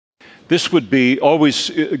This would be always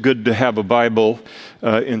good to have a Bible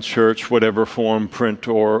in church, whatever form, print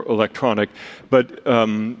or electronic. But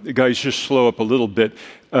guys, just slow up a little bit.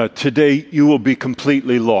 Today, you will be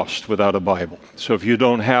completely lost without a Bible. So if you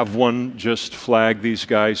don't have one, just flag these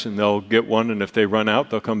guys and they'll get one. And if they run out,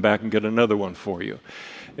 they'll come back and get another one for you.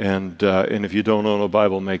 And if you don't own a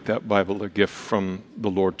Bible, make that Bible a gift from the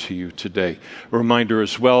Lord to you today. A reminder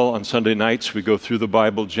as well, on Sunday nights, we go through the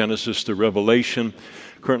Bible, Genesis to Revelation.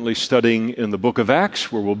 Currently studying in the book of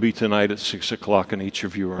Acts, where we'll be tonight at 6 o'clock, and each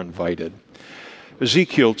of you are invited.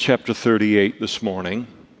 Ezekiel chapter 38 this morning,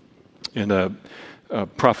 in a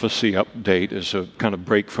prophecy update, is a kind of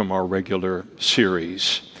break from our regular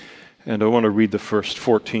series. And I want to read the first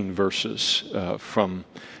 14 verses from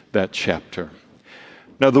that chapter.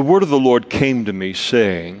 Now the word of the Lord came to me,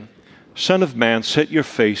 saying, Son of man, set your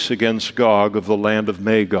face against Gog of the land of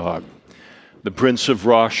Magog, the prince of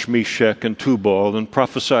Rosh, Meshech, and Tubal, and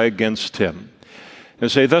prophesy against him,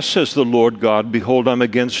 and say, Thus says the Lord God, Behold, I'm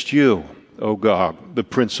against you, O Gog, the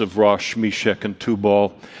prince of Rosh, Meshech, and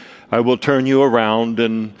Tubal. I will turn you around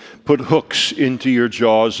and put hooks into your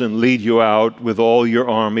jaws and lead you out with all your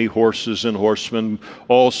army, horses and horsemen,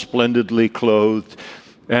 all splendidly clothed,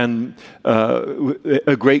 and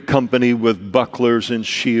a great company with bucklers and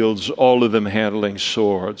shields, all of them handling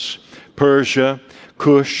swords. Persia,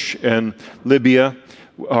 Cush, and Libya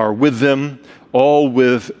are with them,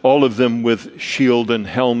 all of them with shield and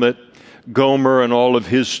helmet. Gomer and all of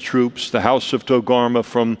his troops, the house of Togarmah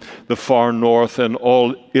from the far north, and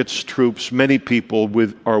all its troops, many people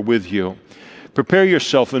are with you. Prepare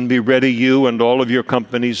yourself and be ready, you and all of your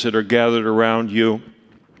companies that are gathered around you,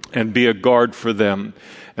 and be a guard for them.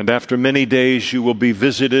 And after many days you will be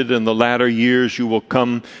visited. In the latter years you will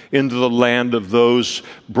come into the land of those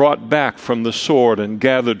brought back from the sword and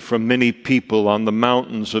gathered from many people on the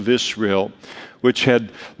mountains of Israel, which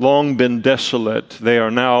had long been desolate.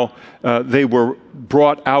 They were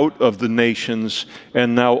brought out of the nations,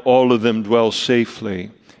 and now all of them dwell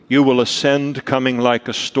safely. You will ascend, coming like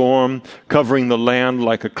a storm, covering the land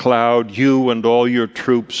like a cloud, you and all your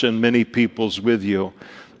troops and many peoples with you.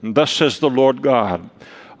 And thus says the Lord God,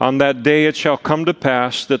 on that day it shall come to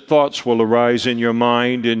pass that thoughts will arise in your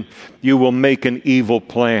mind, and you will make an evil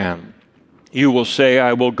plan. You will say,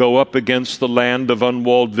 I will go up against the land of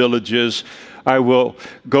unwalled villages. I will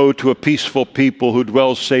go to a peaceful people who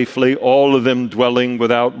dwell safely, all of them dwelling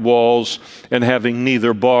without walls and having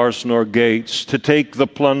neither bars nor gates, to take the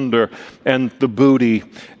plunder and the booty,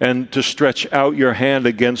 and to stretch out your hand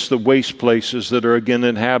against the waste places that are again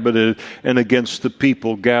inhabited, and against the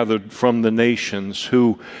people gathered from the nations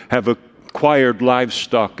who have acquired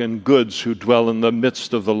livestock and goods, who dwell in the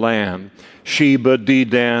midst of the land. Sheba,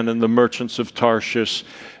 Dedan, and the merchants of Tarshish,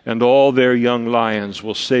 and all their young lions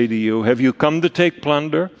will say to you, Have you come to take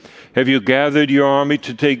plunder? Have you gathered your army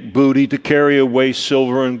to take booty, to carry away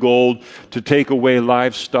silver and gold, to take away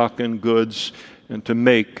livestock and goods, and to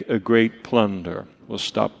make a great plunder? We'll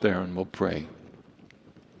stop there and we'll pray.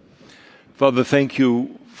 Father, thank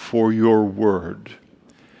you for your word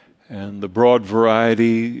and the broad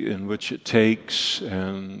variety in which it takes,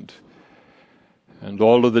 and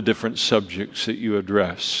all of the different subjects that you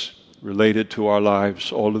address related to our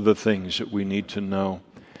lives, all of the things that we need to know,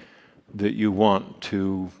 that you want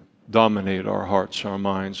to dominate our hearts, our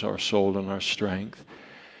minds, our soul, and our strength.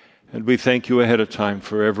 And we thank you ahead of time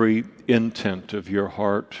for every intent of your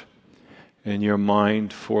heart and your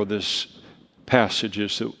mind for this passage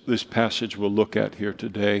we'll look at here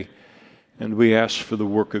today. And we ask for the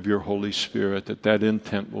work of your Holy Spirit, that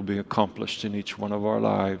intent will be accomplished in each one of our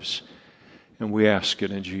lives. And we ask it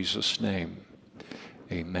in Jesus' name.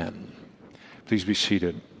 Amen. Please be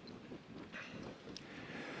seated.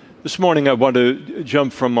 This morning I want to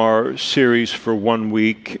jump from our series for 1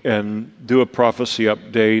 week and do a prophecy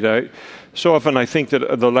update. So often I think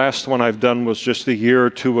that the last one I've done was just a year or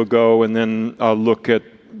two ago, and then I'll look at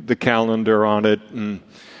the calendar on it, and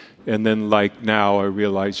then like now I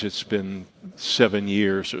realize it's been 7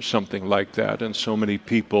 years or something like that, and so many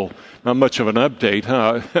people, not much of an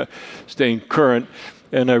update, staying current.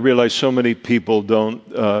 And I realize so many people don't,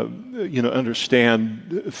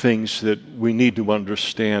 understand things that we need to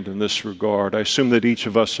understand in this regard. I assume that each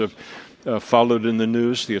of us have followed in the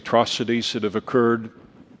news the atrocities that have occurred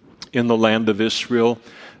in the land of Israel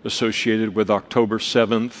associated with October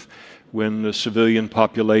 7th, when the civilian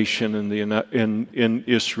population in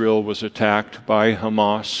Israel was attacked by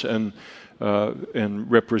Hamas and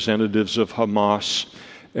representatives of Hamas,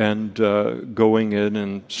 and going in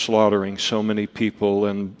and slaughtering so many people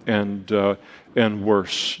and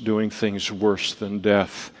worse, doing things worse than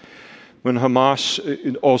death. When Hamas,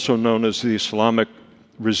 also known as the Islamic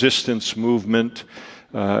resistance movement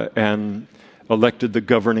and elected the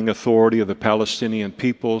governing authority of the Palestinian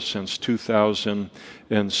people since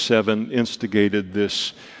 2007, instigated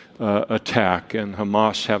this attack, and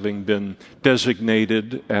Hamas, having been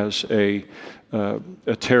designated as a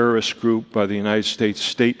terrorist group by the United States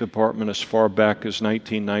State Department as far back as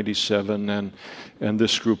 1997, and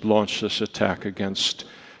this group launched this attack against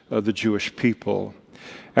the Jewish people.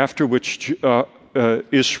 After which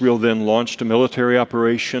Israel then launched a military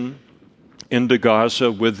operation into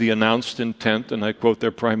Gaza with the announced intent, and I quote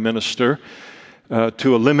their prime minister,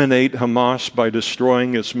 to eliminate Hamas by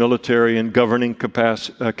destroying its military and governing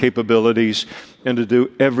capabilities, and to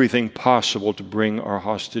do everything possible to bring our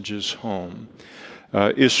hostages home.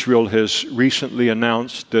 Israel has recently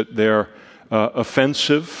announced that their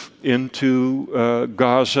offensive into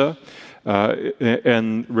Gaza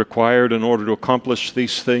and required, in order to accomplish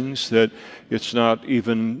these things, that it's not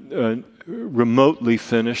even remotely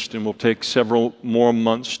finished and will take several more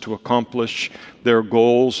months to accomplish their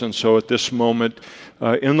goals. And so at this moment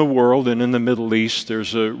in the world and in the Middle East,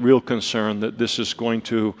 there's a real concern that this is going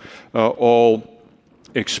to all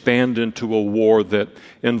expand into a war that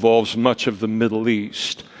involves much of the Middle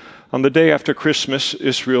East. On the day after Christmas,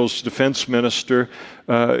 Israel's defense minister,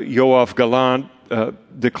 Yoav Gallant,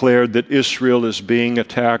 declared that Israel is being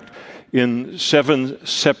attacked in 7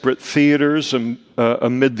 separate theaters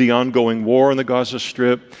amid the ongoing war in the Gaza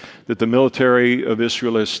Strip, that the military of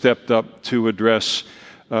Israel has stepped up to address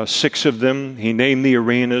 6 of them. He named the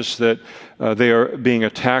arenas that they are being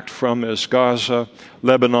attacked from as Gaza,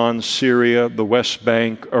 Lebanon, Syria, the West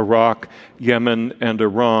Bank, Iraq, Yemen, and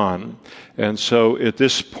Iran. And so at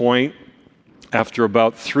this point, after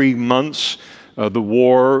about 3 months, the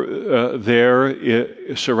war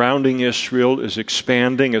surrounding Israel is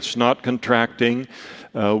expanding. It's not contracting,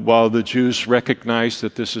 while the Jews recognize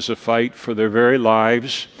that this is a fight for their very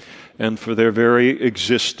lives and for their very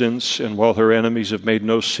existence, and while her enemies have made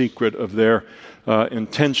no secret of their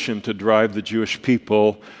intention to drive the Jewish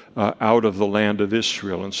people out of the land of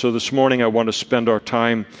Israel. And so this morning I want to spend our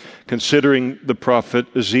time considering the prophet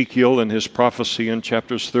Ezekiel and his prophecy in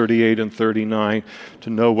chapters 38 and 39 to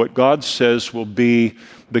know what God says will be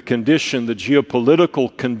the condition, the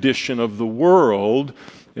geopolitical condition of the world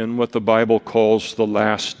in what the Bible calls the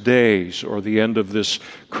last days, or the end of this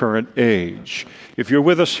current age. If you're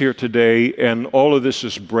with us here today and all of this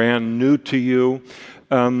is brand new to you,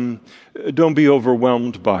 don't be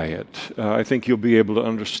overwhelmed by it. I think you'll be able to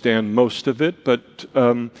understand most of it, but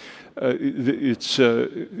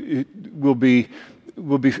it will be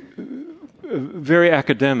very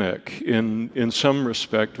academic in some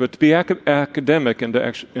respect. But to be academic and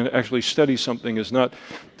to actually study something is not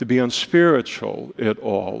to be unspiritual at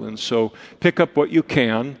all. And so pick up what you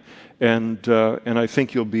can, and I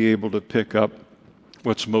think you'll be able to pick up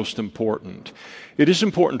what's most important. It is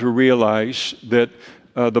important to realize that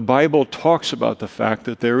the Bible talks about the fact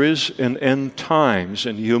that there is an end times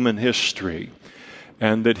in human history,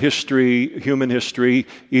 and that human history,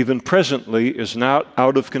 even presently, is not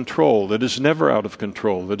out of control, that is never out of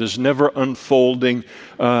control, that is never unfolding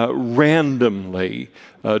randomly,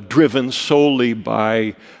 driven solely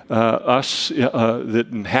by us that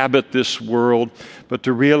inhabit this world, but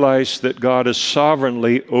to realize that God is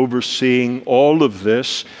sovereignly overseeing all of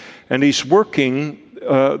this, and He's working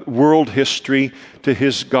world history to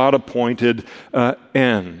His God-appointed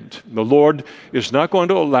end. The Lord is not going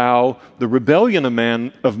to allow the rebellion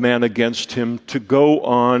of man against Him to go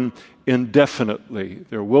on indefinitely.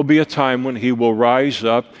 There will be a time when He will rise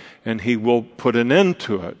up and He will put an end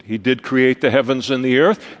to it. He did create the heavens and the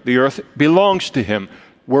earth. The earth belongs to Him.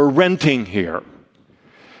 We're renting here.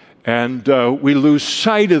 And we lose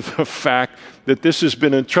sight of the fact that this has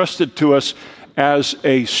been entrusted to us as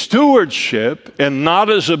a stewardship and not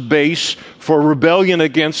as a base for rebellion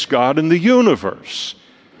against God in the universe.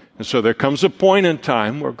 And so there comes a point in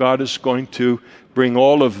time where God is going to bring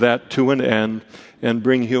all of that to an end and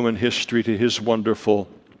bring human history to His wonderful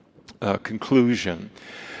conclusion.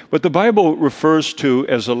 What the Bible refers to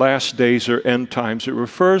as the last days or end times, it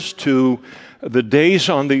refers to the days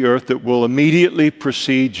on the earth that will immediately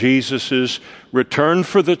precede Jesus' return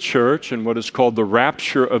for the church and what is called the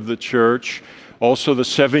rapture of the church. Also the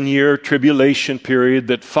 7-year tribulation period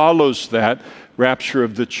that follows that rapture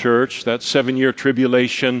of the church. That 7-year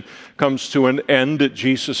tribulation comes to an end at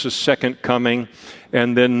Jesus' second coming.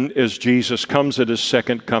 And then as Jesus comes at His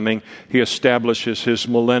second coming, He establishes His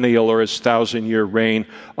millennial or His 1,000-year reign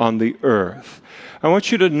on the earth. I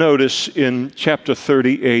want you to notice in chapter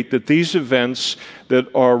 38 that these events that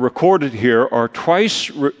are recorded here are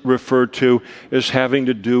twice referred to as having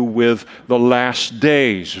to do with the last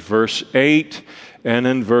days. Verse 8 and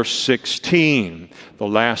in verse 16. The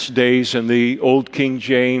last days in the Old King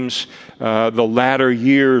James, the latter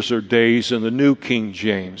years or days in the New King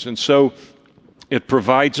James. And so it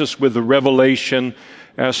provides us with a revelation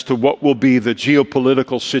as to what will be the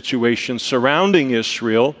geopolitical situation surrounding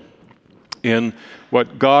Israel in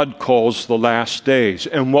what God calls the last days,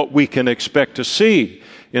 and what we can expect to see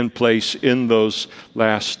in place in those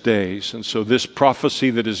last days. And so this prophecy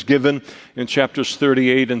that is given in chapters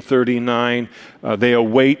 38 and 39, they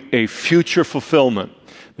await a future fulfillment.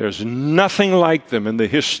 There's nothing like them in the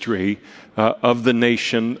history of the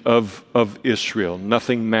nation of Israel.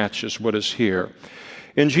 Nothing matches what is here.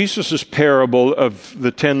 In Jesus' parable of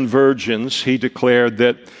the 10 virgins, he declared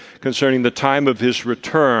that concerning the time of his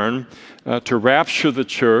return to rapture the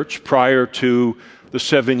church prior to the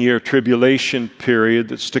 7-year tribulation period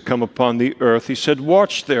that's to come upon the earth, he said,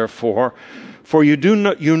 "Watch therefore, for you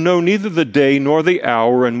know neither the day nor the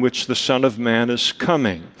hour in which the Son of Man is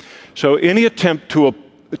coming." So any attempt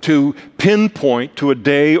to pinpoint to a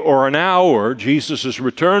day or an hour Jesus'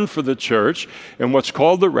 return for the church and what's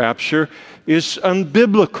called the rapture is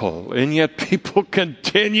unbiblical. And yet people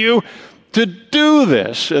continue to do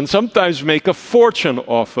this and sometimes make a fortune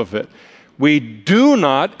off of it. We do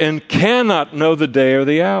not and cannot know the day or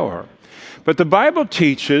the hour. But the Bible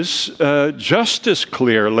teaches just as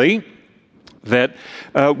clearly that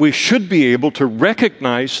we should be able to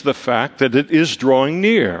recognize the fact that it is drawing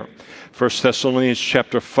near. 1 Thessalonians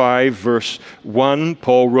chapter 5, verse 1,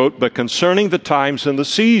 Paul wrote, "But concerning the times and the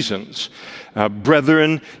seasons,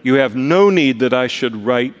 brethren, you have no need that I should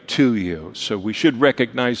write to you." So we should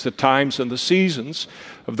recognize the times and the seasons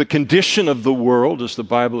of the condition of the world as the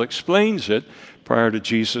Bible explains it prior to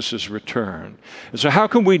Jesus' return. And so how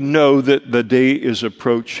can we know that the day is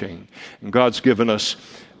approaching? And God's given us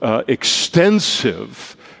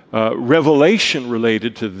extensive revelation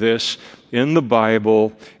related to this in the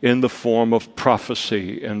Bible in the form of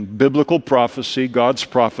prophecy. And biblical prophecy, God's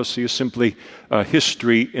prophecy, is simply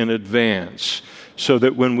history in advance. So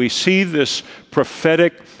that when we see this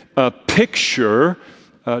prophetic picture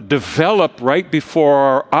develop right before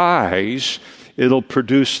our eyes, it'll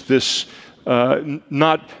produce this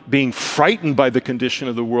not being frightened by the condition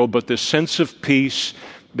of the world, but this sense of peace,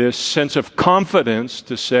 this sense of confidence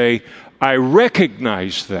to say, I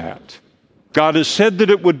recognize that. God has said that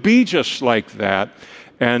it would be just like that,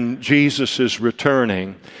 and Jesus is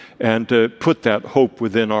returning, and to put that hope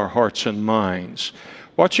within our hearts and minds.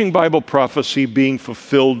 Watching Bible prophecy being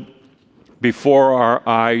fulfilled before our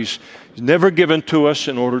eyes is never given to us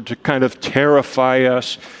in order to kind of terrify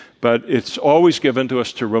us, but it's always given to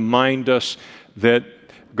us to remind us that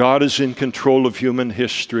God is in control of human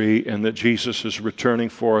history and that Jesus is returning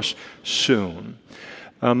for us soon.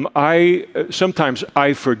 Sometimes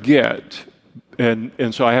I forget, and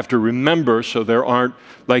so I have to remember so there aren't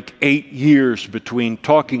like 8 years between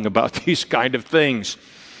talking about these kind of things.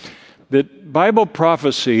 That Bible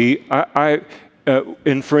prophecy,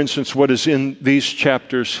 in for instance what is in these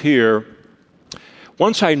chapters here,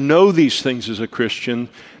 once I know these things as a Christian,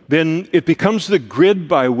 then it becomes the grid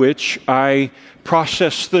by which I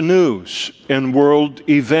process the news and world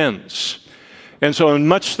events. And so in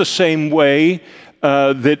much the same way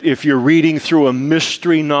that if you're reading through a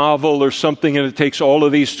mystery novel or something and it takes all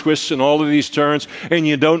of these twists and all of these turns and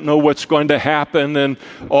you don't know what's going to happen and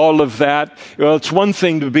all of that, well, it's one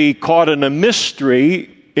thing to be caught in a mystery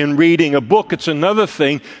in reading a book. It's another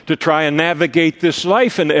thing to try and navigate this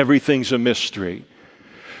life and everything's a mystery.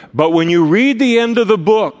 But when you read the end of the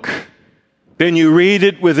book, then you read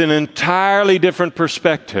it with an entirely different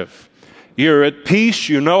perspective. You're at peace.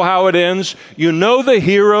 You know how it ends. You know the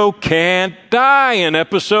hero can't die in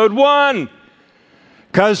episode 1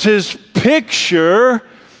 because his picture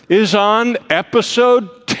is on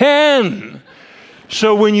episode 10.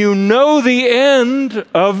 So when you know the end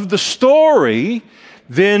of the story,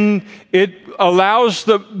 then it allows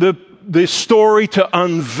the story to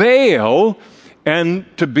unveil and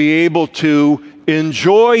to be able to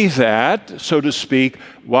enjoy that, so to speak,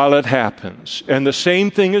 while it happens. And the same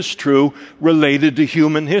thing is true related to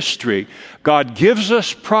human history. God gives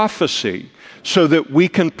us prophecy so that we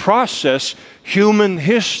can process human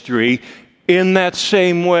history in that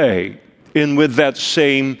same way, with that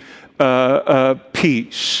same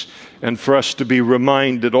peace. And for us to be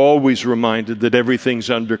reminded, always reminded, that everything's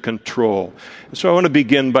under control. So I want to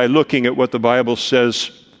begin by looking at what the Bible says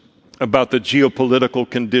about the geopolitical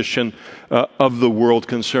condition of the world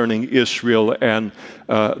concerning Israel and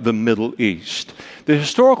the Middle East. The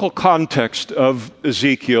historical context of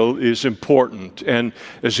Ezekiel is important, and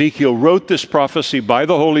Ezekiel wrote this prophecy by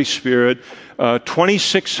the Holy Spirit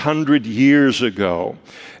 2,600 years ago.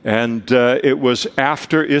 And it was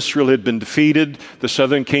after Israel had been defeated, the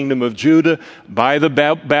southern kingdom of Judah, by the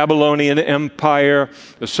Babylonian Empire.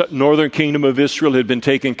 The northern kingdom of Israel had been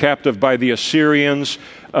taken captive by the Assyrians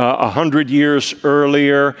 100 years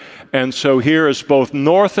earlier. And so here is both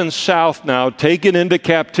north and south now taken into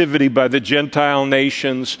captivity by the Gentile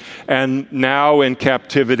nations, and now in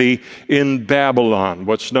captivity in Babylon,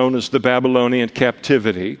 what's known as the Babylonian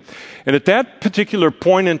captivity. And at that particular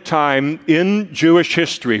point in time in Jewish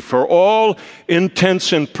history, for all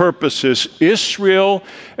intents and purposes, Israel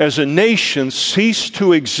as a nation ceased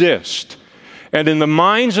to exist. And in the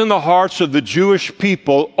minds and the hearts of the Jewish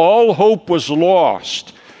people, all hope was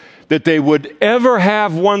lost that they would ever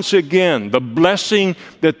have once again the blessing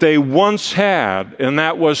that they once had, and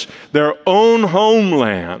that was their own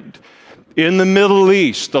homeland in the Middle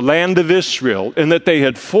East, the land of Israel, and that they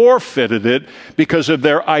had forfeited it because of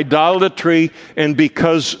their idolatry and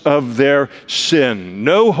because of their sin.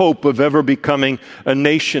 No hope of ever becoming a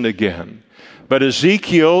nation again. But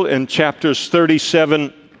Ezekiel in chapters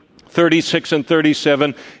 36 and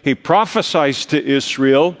 37, he prophesies to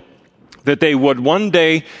Israel that they would one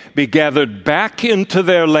day be gathered back into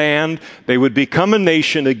their land, they would become a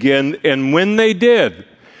nation again, and when they did,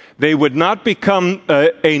 they would not become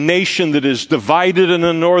a nation that is divided in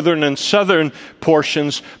the northern and southern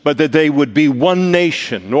portions, but that they would be one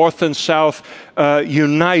nation, north and south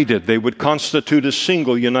united. They would constitute a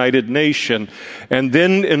single united nation. And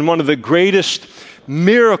then in one of the greatest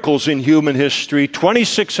miracles in human history,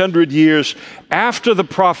 2,600 years after the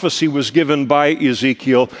prophecy was given by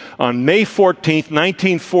Ezekiel, on May 14th,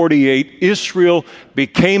 1948, Israel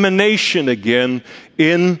became a nation again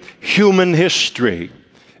in human history,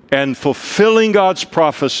 and fulfilling God's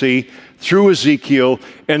prophecy through Ezekiel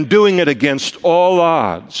and doing it against all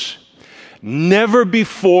odds. Never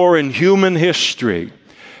before in human history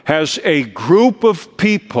has a group of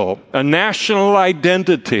people, a national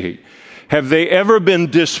identity, have they ever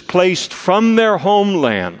been displaced from their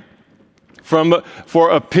homeland for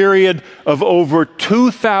a period of over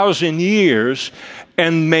 2,000 years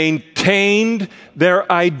and maintained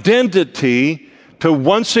their identity to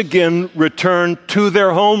once again return to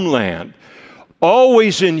their homeland.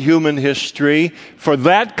 Always in human history, for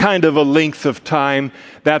that kind of a length of time,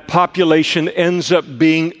 that population ends up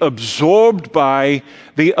being absorbed by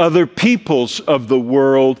the other peoples of the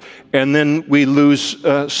world, and then we lose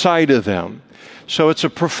sight of them. So it's a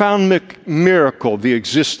profound miracle, the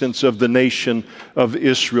existence of the nation of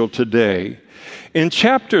Israel today. In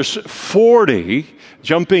chapters 40,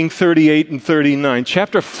 jumping 38 and 39,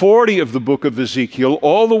 chapter 40 of the book of Ezekiel,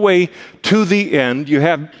 all the way to the end, you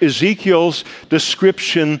have Ezekiel's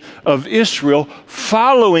description of Israel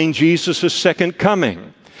following Jesus' second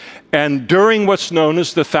coming. And during what's known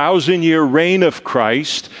as the 1,000-year reign of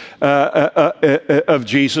Christ, of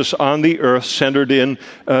Jesus on the earth, centered in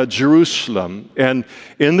Jerusalem. And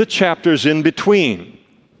in the chapters in between,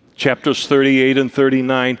 chapters 38 and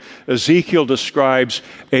 39, Ezekiel describes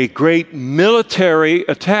a great military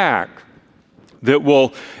attack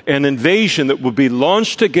an invasion that will be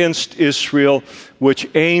launched against Israel, which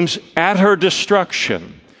aims at her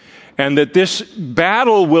destruction. And that this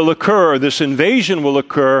battle will occur, this invasion will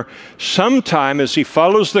occur sometime, as he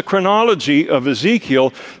follows the chronology of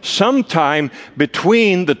Ezekiel, sometime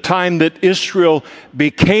between the time that Israel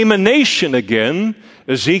became a nation again,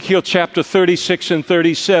 Ezekiel chapter 36 and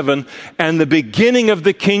 37, and the beginning of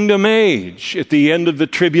the kingdom age at the end of the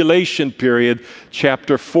tribulation period,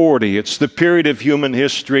 chapter 40. It's the period of human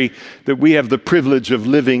history that we have the privilege of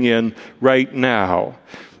living in right now.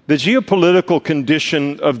 The geopolitical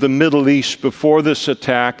condition of the Middle East before this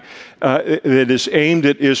attack that is aimed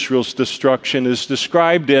at Israel's destruction is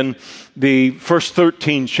described in the first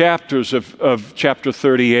 13 chapters of chapter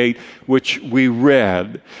 38, which we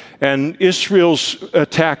read. And Israel's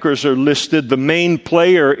attackers are listed. The main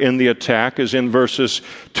player in the attack is in verses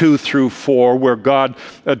 2 through 4, where God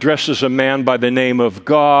addresses a man by the name of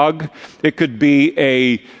Gog. It could be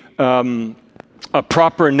a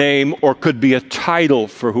proper name, or could be a title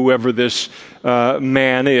for whoever this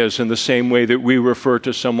man is, in the same way that we refer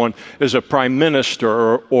to someone as a prime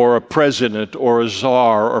minister or a president or a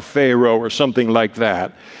czar or pharaoh or something like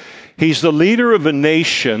that. He's the leader of a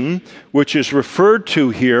nation which is referred to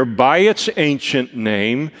here by its ancient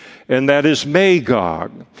name, and that is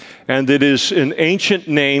Magog. And it is an ancient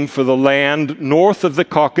name for the land north of the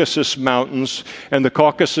Caucasus Mountains, and the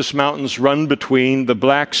Caucasus Mountains run between the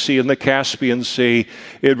Black Sea and the Caspian Sea.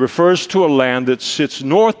 It refers to a land that sits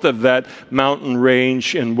north of that mountain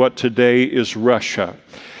range in what today is Russia.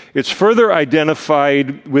 It's further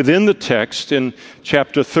identified within the text in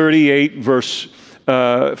chapter 38, verse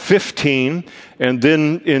 15, and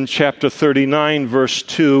then in chapter 39, verse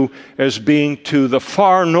 2, as being to the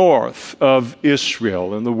far north of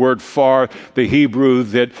Israel. And the word far, the Hebrew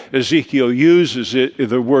that Ezekiel uses,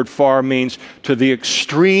 the word far means to the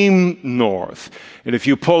extreme north. And if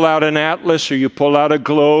you pull out an atlas or you pull out a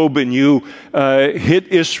globe and you hit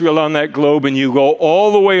Israel on that globe and you go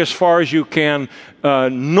all the way as far as you can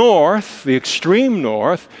north, the extreme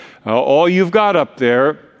north, all you've got up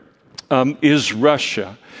there is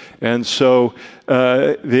Russia. And so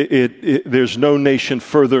there's no nation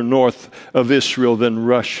further north of Israel than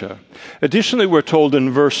Russia. Additionally, we're told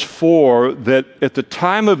in verse 4 that at the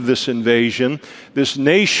time of this invasion, this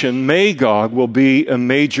nation, Magog, will be a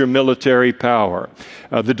major military power.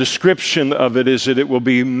 The description of it is that it will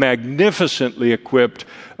be magnificently equipped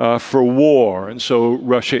for war. And so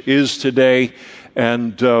Russia is today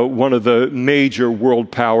and one of the major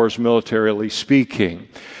world powers militarily speaking.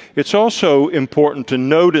 It's also important to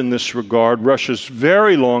note in this regard Russia's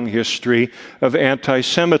very long history of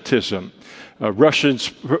anti-Semitism.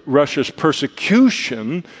 Russia's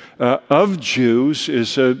persecution of Jews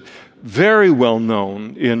is very well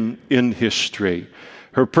known in history.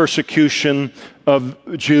 Her persecution of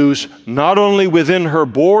Jews not only within her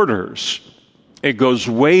borders, it goes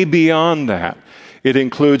way beyond that. It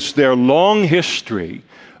includes their long history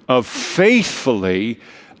of faithfully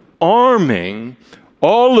arming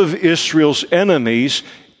all of Israel's enemies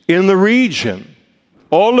in the region.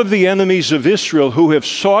 All of the enemies of Israel who have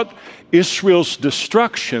sought Israel's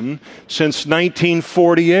destruction since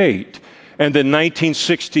 1948. And in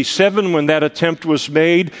 1967, when that attempt was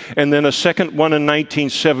made, and then a second one in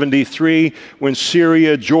 1973, when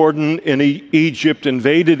Syria, Jordan, and Egypt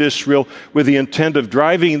invaded Israel with the intent of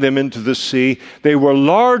driving them into the sea, they were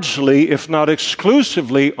largely, if not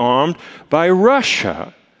exclusively, armed by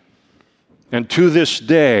Russia. And to this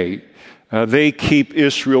day, they keep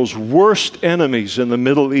Israel's worst enemies in the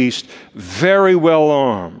Middle East very well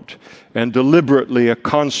armed and deliberately a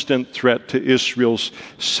constant threat to Israel's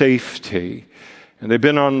safety. And they've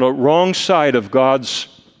been on the wrong side of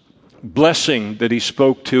God's blessing that he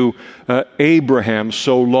spoke to Abraham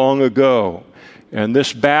so long ago. And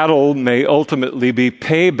this battle may ultimately be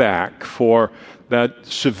payback for that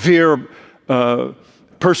severe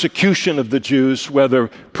persecution of the Jews, whether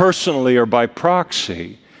personally or by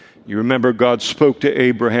proxy. You remember God spoke to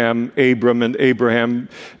Abram and Abraham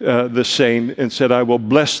the same, and said, I will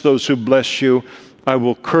bless those who bless you. I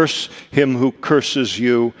will curse him who curses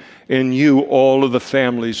you. In you all of the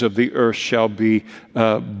families of the earth shall be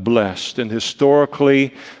blessed. And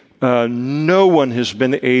historically, no one has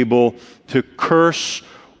been able to curse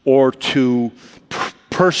or to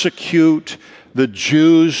persecute the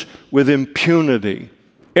Jews with impunity.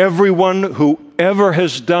 Everyone who ever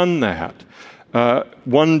has done that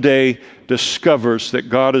one day discovers that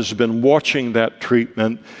God has been watching that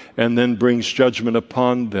treatment and then brings judgment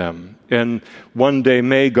upon them. And one day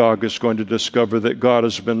Magog is going to discover that God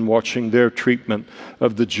has been watching their treatment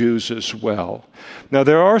of the Jews as well. Now,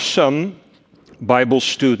 there are some Bible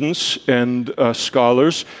students and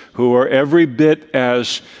scholars who are every bit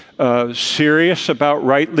as serious about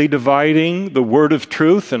rightly dividing the word of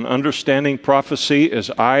truth and understanding prophecy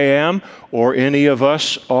as I am or any of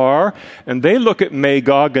us are. And they look at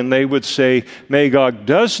Magog and they would say Magog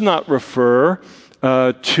does not refer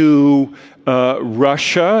to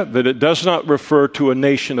Russia, that it does not refer to a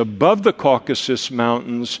nation above the Caucasus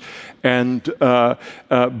Mountains, and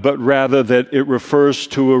but rather that it refers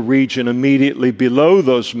to a region immediately below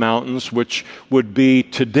those mountains, which would be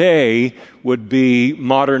today, would be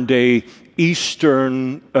modern-day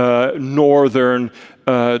eastern, northern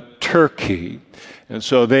Turkey. And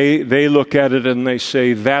so they look at it and they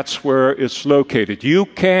say that's where it's located. You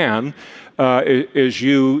can, as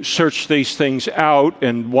you search these things out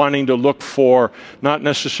and wanting to look for not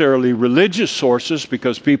necessarily religious sources,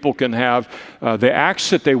 because people can have the axe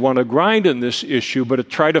that they want to grind in this issue, but to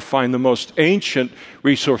try to find the most ancient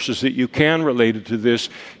resources that you can related to this,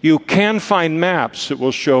 you can find maps that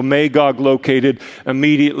will show Magog located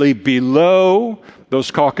immediately below those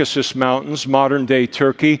Caucasus Mountains, modern-day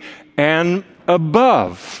Turkey, and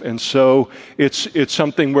above. And so it's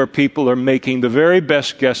something where people are making the very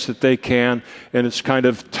best guess that they can, and it's kind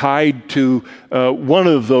of tied to one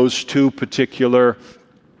of those two particular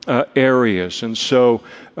areas. And so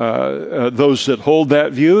those that hold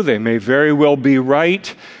that view, they may very well be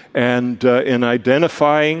right, and in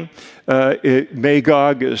identifying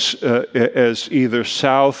Magog as either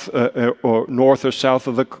south or north or south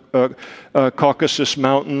of the Caucasus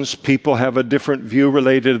Mountains. People have a different view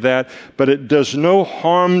related to that, but it does no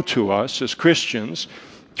harm to us as Christians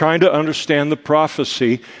trying to understand the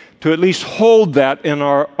prophecy to at least hold that in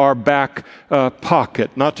our back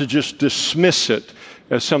pocket, not to just dismiss it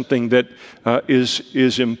as something that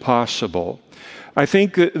is impossible. I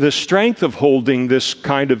think the strength of holding this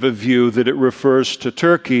kind of a view, that it refers to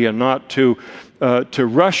Turkey and not to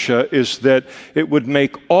Russia, is that it would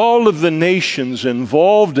make all of the nations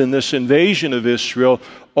involved in this invasion of Israel,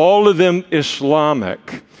 all of them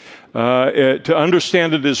Islamic. To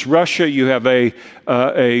understand it as Russia, you have a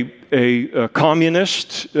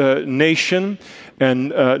communist nation, and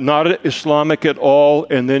not Islamic at all,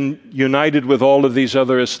 and then united with all of these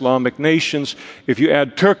other Islamic nations. If you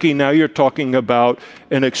add Turkey, now you're talking about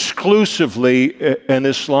an exclusively an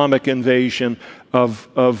Islamic invasion of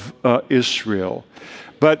Israel.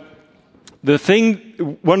 But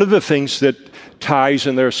one of the things that ties,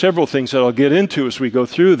 and there are several things that I'll get into as we go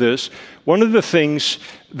through this, one of the things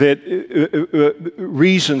that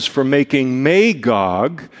reasons for making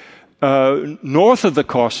Magog north of the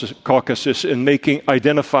Caucasus and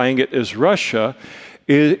identifying it as Russia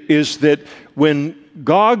is that when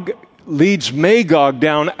Gog leads Magog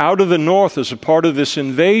down out of the north as a part of this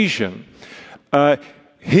invasion,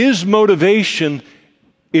 his motivation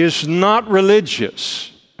is not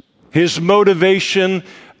religious. His motivation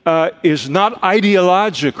is not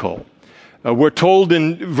ideological. We're told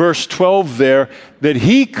in verse 12 there that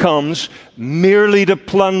he comes merely to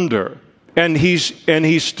plunder. And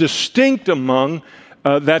he's distinct among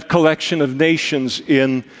that collection of nations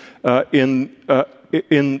in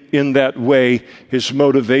that way, his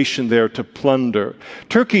motivation there to plunder.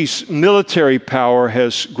 Turkey's military power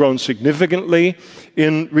has grown significantly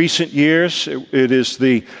in recent years. It is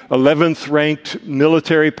the 11th ranked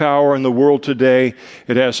military power in the world today.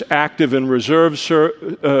 It has active and reserve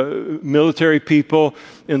military people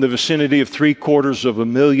in the vicinity of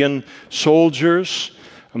 750,000 soldiers.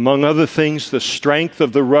 Among other things, the strength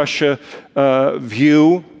of the Russia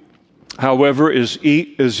view, however, is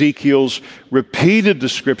Ezekiel's repeated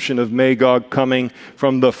description of Magog coming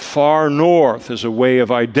from the far north as a way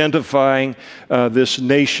of identifying this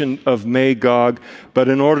nation of Magog. But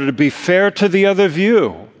in order to be fair to the other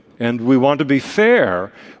view, and we want to be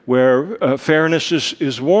fair where fairness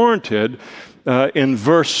is warranted, in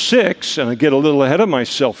verse 6, and I get a little ahead of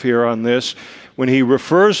myself here on this, when he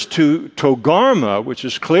refers to Togarmah, which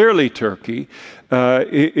is clearly Turkey,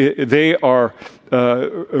 they are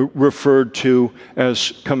referred to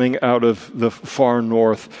as coming out of the far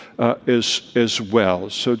north as well.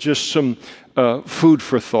 So just some food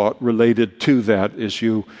for thought related to that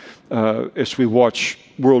as we watch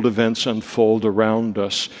world events unfold around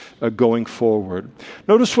us going forward.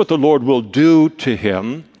 Notice what the Lord will do to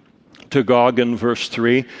him, to Gog, in verse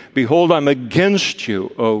 3. Behold, I'm against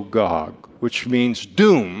you, O Gog, which means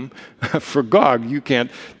doom for Gog. You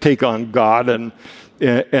can't take on God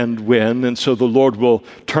and win. And so the Lord will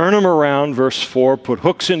turn him around, verse 4, put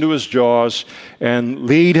hooks into his jaws, and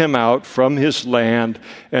lead him out from his land,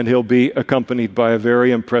 and he'll be accompanied by a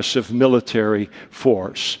very impressive military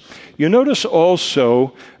force. You notice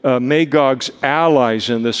also Magog's allies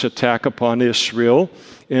in this attack upon Israel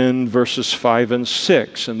in verses 5 and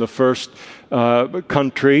 6. And the first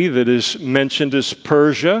country that is mentioned is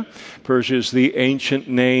Persia. Persia is the ancient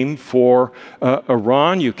name for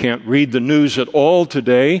Iran. You can't read the news at all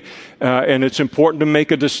today, and it's important to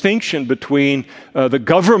make a distinction between the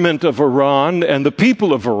government of Iran and the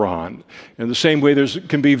people of Iran. In the same way, there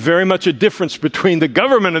can be very much a difference between the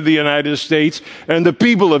government of the United States and the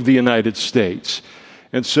people of the United States.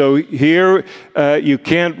 And so here, you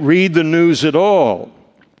can't read the news at all.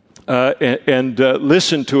 And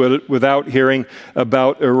listen to it without hearing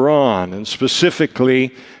about Iran, and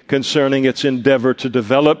specifically concerning its endeavor to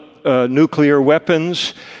develop nuclear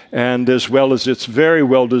weapons, and as well as its very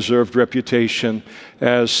well-deserved reputation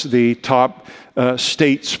as the top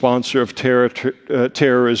state sponsor of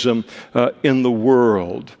terrorism in the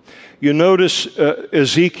world. You notice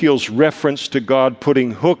Ezekiel's reference to God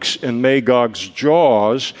putting hooks in Magog's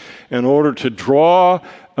jaws in order to draw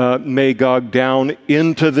Magog down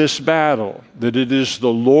into this battle, that it is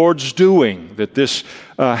the Lord's doing that this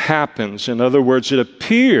happens. In other words, it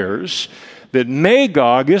appears that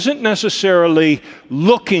Magog isn't necessarily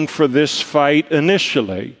looking for this fight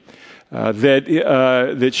initially,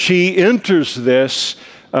 that she enters this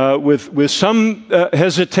with some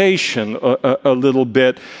hesitation a little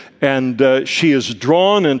bit, and she is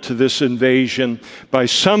drawn into this invasion by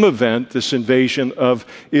some event, this invasion of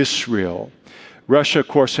Israel. Russia, of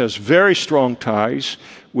course, has very strong ties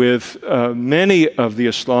with many of the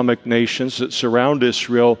Islamic nations that surround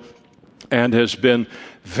Israel and has been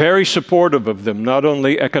very supportive of them, not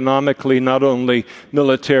only economically, not only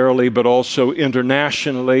militarily, but also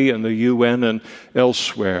internationally in the UN and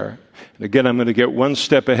elsewhere. And again, I'm going to get one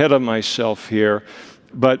step ahead of myself here,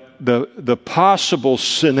 but the possible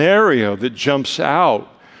scenario that jumps out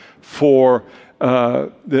for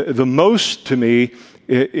the most to me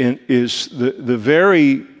is the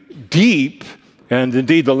very deep, and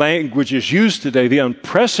indeed the language is used today, the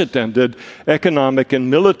unprecedented economic and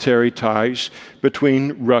military ties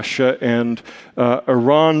between Russia and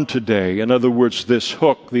Iran today. In other words, this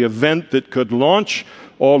hook, the event that could launch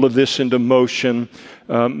all of this into motion,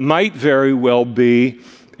 might very well be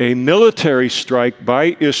a military strike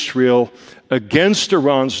by Israel against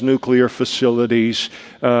Iran's nuclear facilities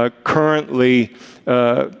currently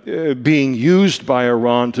being used by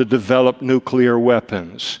Iran to develop nuclear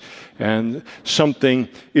weapons. And something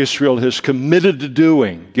Israel has committed to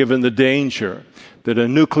doing, given the danger that a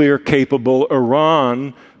nuclear-capable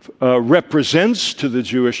Iran represents to the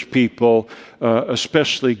Jewish people,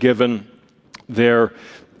 especially given their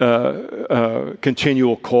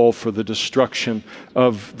continual call for the destruction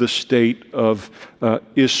of the state of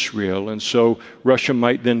Israel. And so Russia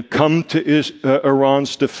might then come to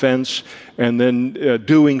Iran's defense, and then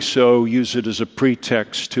doing so, use it as a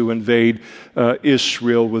pretext to invade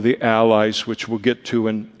Israel with the allies, which we'll get to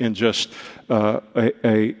in just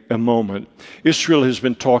a moment. Israel has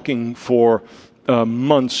been talking for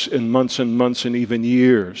months and months and months and even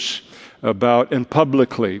years about, and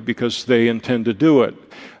publicly, because they intend to do it,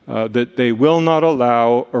 that they will not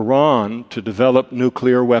allow Iran to develop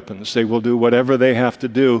nuclear weapons. They will do whatever they have to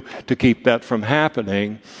do to keep that from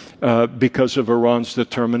happening because of Iran's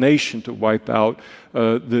determination to wipe out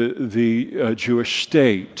the Jewish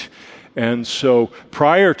state. And so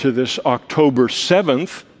prior to this October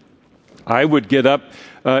 7th, I would get up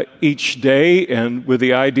each day and with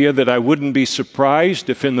the idea that I wouldn't be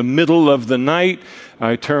surprised if in the middle of the night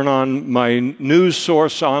I turn on my news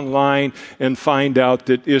source online and find out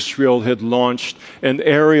that Israel had launched an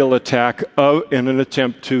aerial attack in an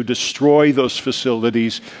attempt to destroy those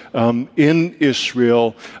facilities in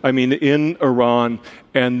Iran,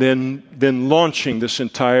 and then launching this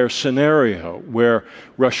entire scenario where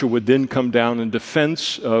Russia would then come down in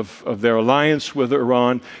defense of their alliance with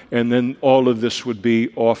Iran, and then all of this would be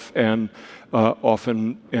off and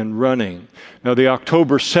running. Now, the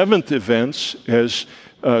October 7th events has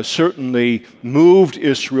certainly moved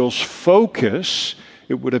Israel's focus,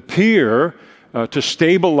 it would appear, to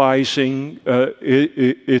stabilizing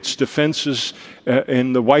its defenses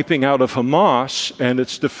in the wiping out of Hamas and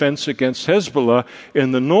its defense against Hezbollah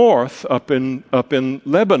in the north, up in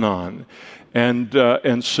Lebanon.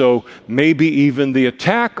 And so maybe even the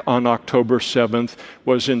attack on October 7th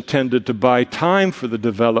was intended to buy time for the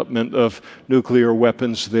development of nuclear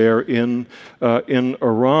weapons there in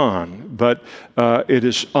Iran. But it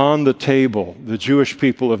is on the table. The Jewish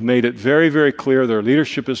people have made it very, very clear. Their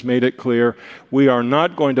leadership has made it clear. We are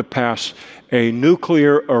not going to pass a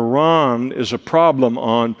nuclear Iran as a problem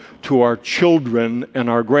on to our children and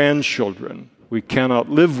our grandchildren. We cannot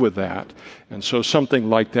live with that. And so something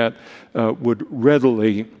like that would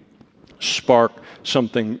readily spark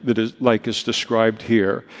something that is like is described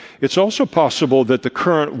here. It's also possible that the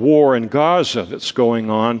current war in Gaza that's going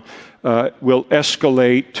on will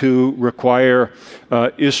escalate to require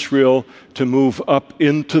Israel to move up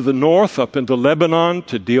into the north, up into Lebanon,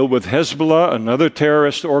 to deal with Hezbollah, another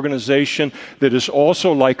terrorist organization that is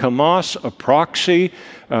also, like Hamas, a proxy.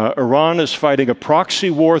 Iran is fighting a proxy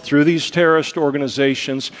war through these terrorist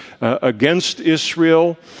organizations against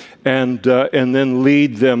Israel, and then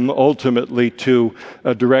lead them ultimately to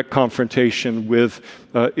a direct confrontation with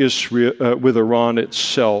Iran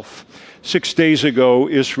itself. 6 days ago,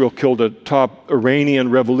 Israel killed a top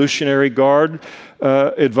Iranian Revolutionary Guard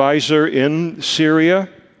advisor in Syria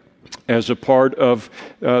as a part of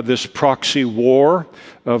this proxy war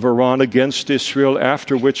of Iran against Israel,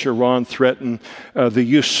 after which Iran threatened the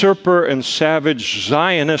usurper and savage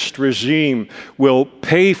Zionist regime will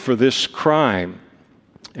pay for this crime.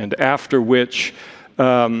 And after which,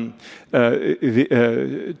 2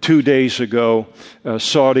 days ago,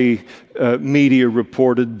 Saudi media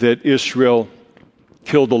reported that Israel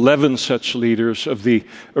killed 11 such leaders of the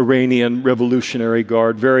Iranian Revolutionary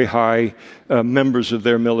Guard, very high members of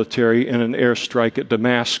their military, in an airstrike at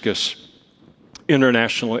Damascus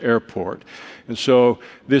International Airport. And so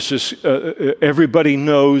this is, everybody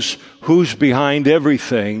knows who's behind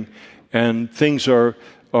everything, and things are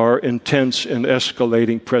intense and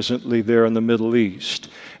escalating presently there in the Middle East.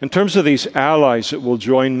 In terms of these allies that will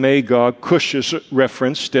join Magog, Cush is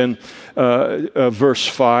referenced, and verse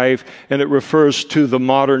 5, and it refers to the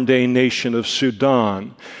modern-day nation of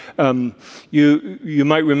Sudan. You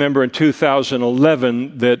might remember in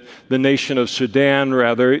 2011 that the nation of Sudan,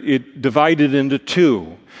 it divided into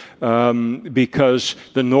two. Because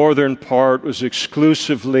the northern part was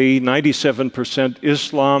exclusively 97%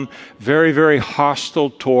 Islam, very, very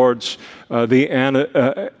hostile towards the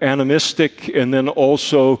animistic and then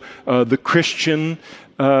also the Christian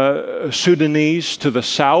Sudanese to the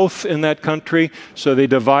south in that country, so they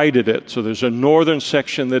divided it. So there's a northern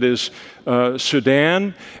section that is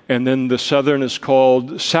Sudan, and then the southern is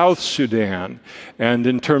called South Sudan. And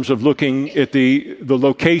in terms of looking at the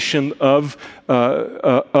location of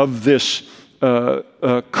this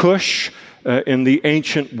Cush in the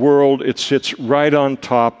ancient world, it sits right on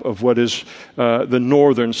top of what is the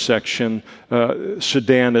northern section,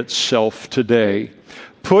 Sudan itself today.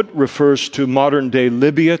 Put refers to modern-day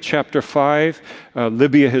Libya, chapter 5.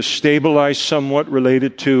 Libya has stabilized somewhat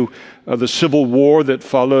related to the civil war that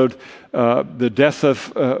followed the death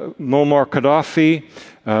of Muammar Gaddafi,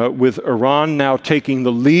 with Iran now taking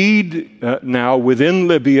the lead now within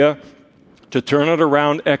Libya to turn it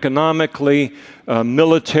around economically,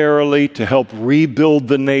 militarily, to help rebuild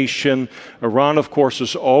the nation. Iran, of course,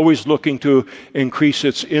 is always looking to increase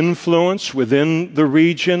its influence within the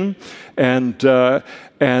region, and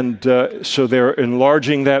so they're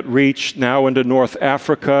enlarging that reach now into North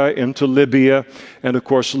Africa, into Libya, and of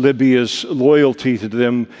course Libya's loyalty to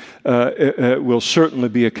them will certainly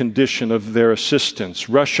be a condition of their assistance.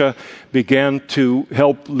 Russia began to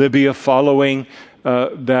help Libya following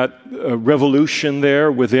that revolution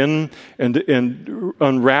there within and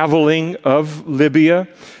unraveling of Libya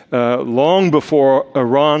long before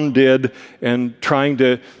Iran did, and trying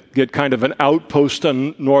to get kind of an outpost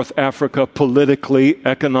on North Africa politically,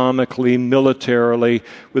 economically, militarily,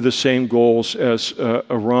 with the same goals as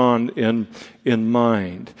Iran in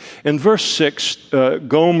mind. In verse 6,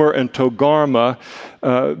 Gomer and Togarmah,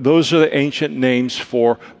 those are the ancient names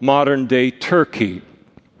for modern-day Turkey,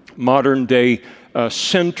 modern-day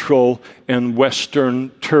central and western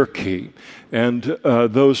Turkey. And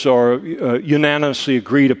those are unanimously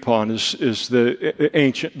agreed upon as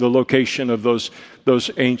the location of those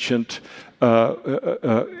ancient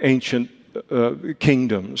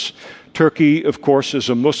kingdoms. Turkey, of course, is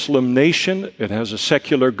a Muslim nation. It has a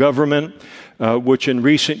secular government, which in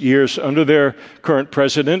recent years, under their current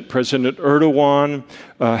President Erdogan,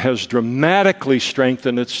 has dramatically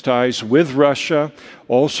strengthened its ties with Russia,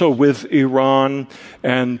 also with Iran,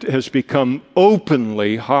 and has become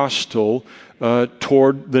openly hostile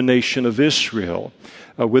toward the nation of Israel.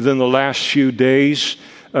 Within the last few days,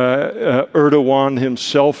 Erdogan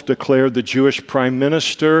himself declared the Jewish prime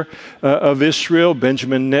minister of Israel,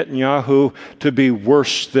 Benjamin Netanyahu, to be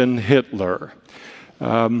worse than Hitler.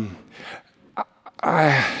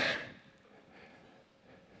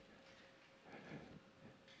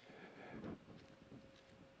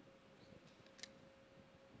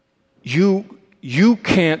 You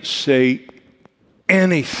can't say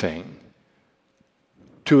anything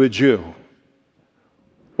to a Jew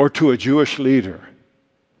or to a Jewish leader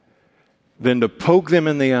than to poke them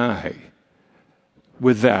in the eye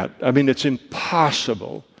with that. I mean, it's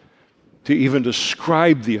impossible to even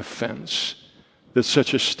describe the offense that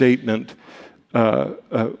such a statement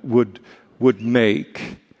would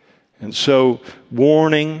make. And so,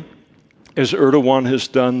 warning, as Erdogan has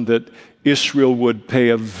done, that Israel would pay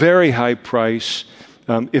a very high price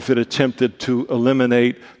if it attempted to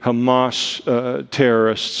eliminate Hamas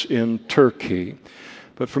terrorists in Turkey.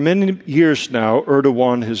 But for many years now,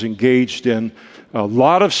 Erdogan has engaged in a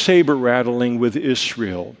lot of saber-rattling with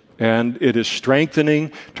Israel. And it is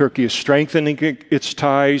strengthening, Turkey is strengthening its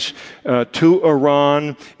ties to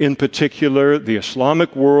Iran in particular, the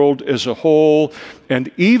Islamic world as a whole,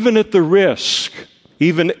 and even at the risk,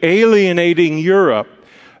 even alienating Europe,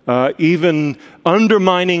 even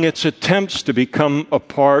undermining its attempts to become a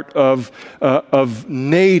part of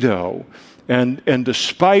NATO. And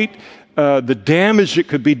despite the damage that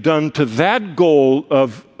could be done to that goal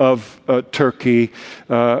of Turkey,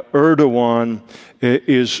 Erdogan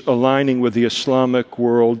is aligning with the Islamic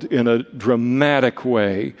world in a dramatic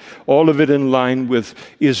way. All of it in line with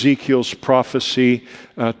Ezekiel's prophecy.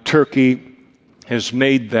 Turkey has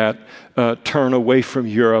made that turn away from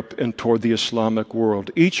Europe and toward the Islamic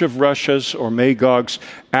world. Each of Russia's or Magog's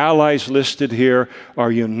allies listed here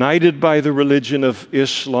are united by the religion of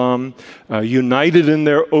Islam, united in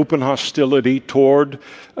their open hostility toward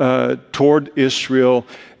Israel,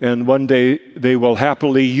 and one day they will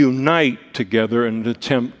happily unite together in an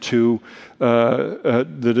attempt to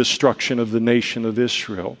the destruction of the nation of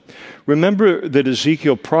Israel. Remember that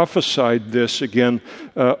Ezekiel prophesied this again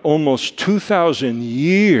almost 2,000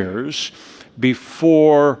 years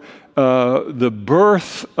before the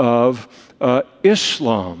birth of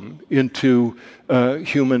Islam into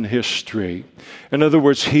human history. In other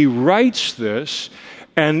words, he writes this,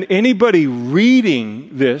 and anybody reading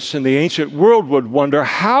this in the ancient world would wonder,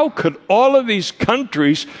 how could all of these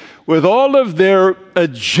countries, with all of their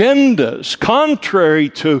agendas contrary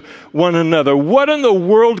to one another, what in the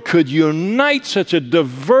world could unite such a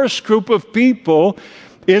diverse group of people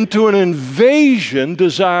into an invasion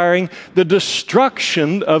desiring the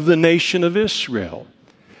destruction of the nation of Israel?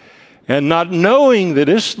 And not knowing that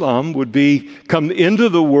Islam would come into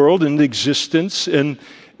the world in existence in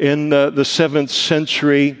the 7th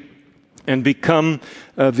century and become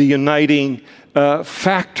the uniting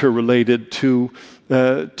factor related to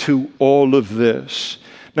all of this.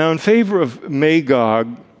 Now, in favor of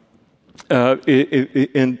Magog,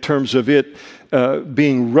 in terms of it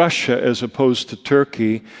being Russia as opposed to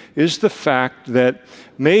Turkey, is the fact that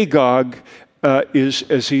Magog is,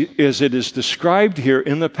 as it is described here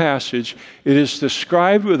in the passage, it is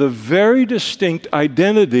described with a very distinct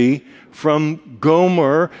identity from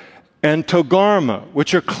Gomer and Togarmah,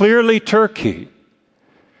 which are clearly Turkey.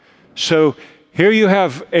 So here you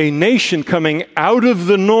have a nation coming out of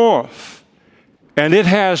the north, and it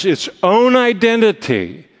has its own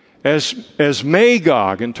identity as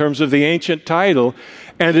Magog in terms of the ancient title,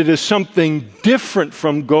 and it is something different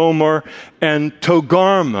from Gomer and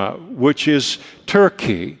Togarmah, which is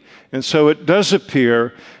Turkey. And so it does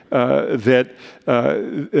appear that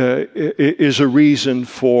is a reason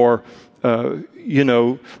for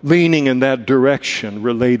leaning in that direction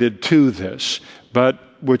related to this. But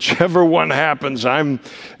whichever one happens,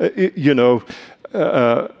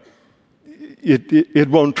 it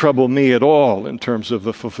won't trouble me at all in terms of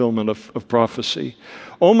the fulfillment of prophecy.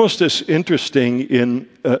 Almost as interesting in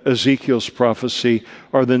Ezekiel's prophecy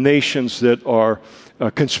are the nations that are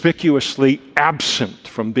conspicuously absent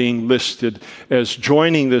from being listed as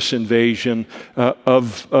joining this invasion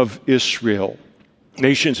of Israel.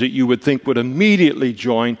 Nations that you would think would immediately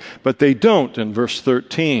join, but they don't in verse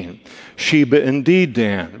 13. Sheba and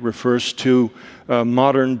Dedan refers to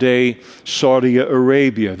modern-day Saudi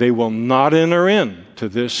Arabia. They will not enter into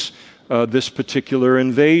this particular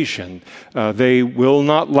invasion. They will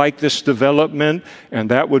not like this development, and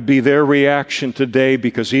that would be their reaction today,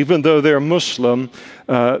 because even though they're Muslim,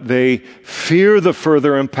 they fear the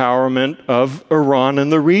further empowerment of Iran in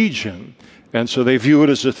the region. And so they view it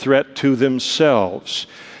as a threat to themselves.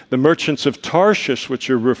 The merchants of Tarshish, which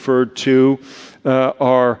are referred to,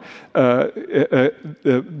 are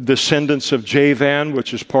descendants of Javan,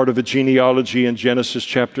 which is part of a genealogy in Genesis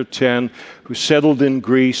chapter 10, who settled in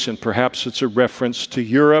Greece, and perhaps it's a reference to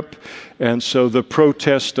Europe. And so the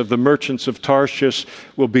protest of the merchants of Tarshish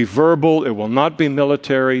will be verbal. It will not be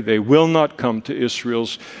military. They will not come to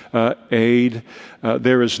Israel's aid.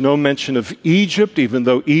 There is no mention of Egypt, even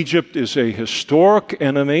though Egypt is a historic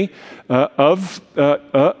enemy of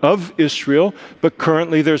Israel, but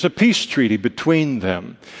currently there's a peace treaty between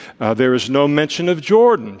them. There is no mention of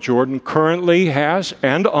Jordan. Jordan currently has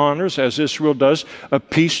and honors, as Israel does, a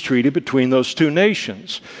peace treaty between those two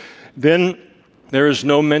nations. Then there is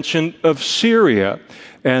no mention of Syria,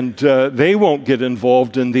 and they won't get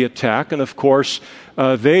involved in the attack. And of course,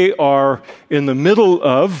 they are in the middle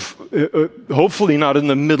of, hopefully not in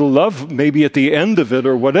the middle of, maybe at the end of it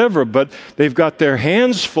or whatever, but they've got their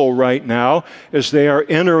hands full right now as they are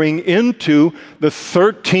entering into the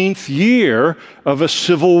 13th year of a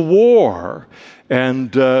civil war.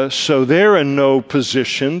 And so they're in no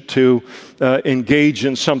position to engage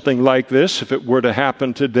in something like this if it were to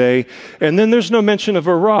happen today. And then there's no mention of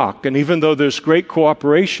Iraq. And even though there's great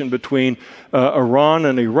cooperation between Iran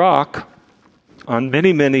and Iraq on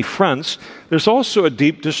many, many fronts, there's also a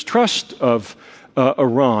deep distrust of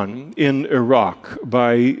Iran in Iraq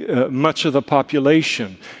by much of the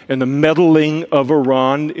population, and the meddling of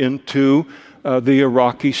Iran into the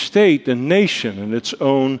Iraqi state and nation and its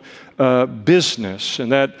own business.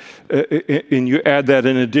 And you add that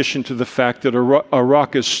in addition to the fact that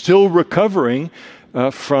Iraq is still recovering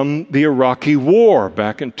from the Iraqi war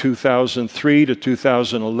back in 2003 to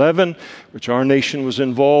 2011, which our nation was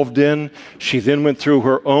involved in. She then went through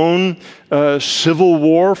her own civil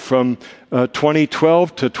war from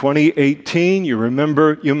 2012 to 2018. You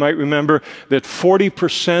might remember that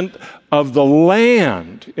 40% of the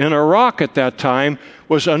land in Iraq at that time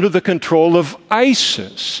was under the control of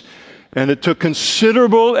ISIS. And it took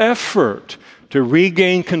considerable effort to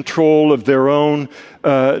regain control of their own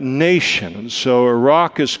nation. And so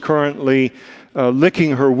Iraq is currently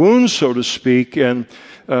licking her wounds, so to speak, and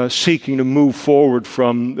seeking to move forward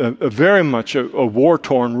from very much a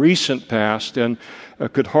war-torn recent past, and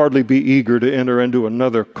could hardly be eager to enter into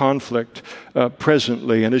another conflict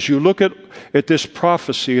presently. And as you look at this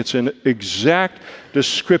prophecy, it's an exact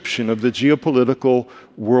description of the geopolitical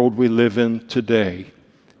world we live in today.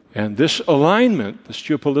 And this alignment, this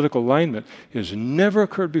geopolitical alignment, has never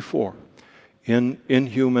occurred before in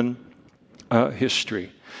human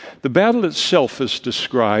history. The battle itself is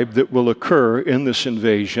described that will occur in this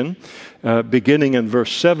invasion, beginning in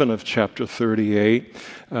verse 7 of chapter 38.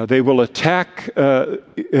 They will attack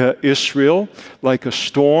Israel like a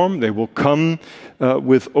storm. They will come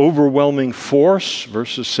with overwhelming force,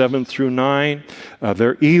 verses 7 through 9.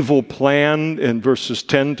 Their evil plan in verses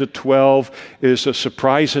 10 to 12 is a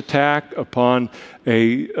surprise attack upon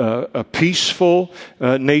a peaceful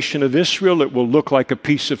nation of Israel. It will look like a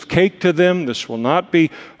piece of cake to them. This will not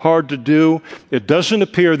be hard to do. It doesn't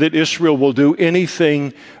appear that Israel will do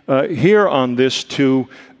anything here on this to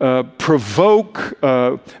provoke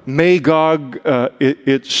Magog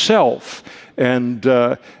itself and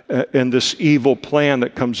this evil plan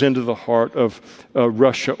that comes into the heart of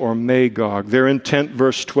Russia or Magog. Their intent,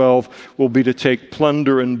 verse 12, will be to take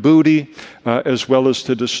plunder and booty, as well as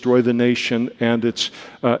to destroy the nation and its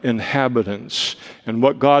inhabitants. And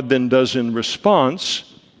what God then does in response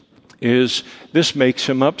is this makes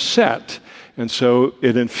him upset. And so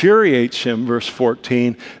it infuriates him, verse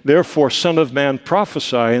 14, "Therefore, Son of Man,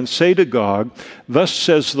 prophesy and say to Gog, Thus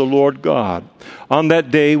says the Lord God, on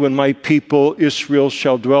that day when my people Israel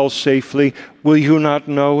shall dwell safely, will you not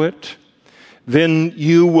know it? Then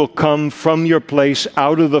you will come from your place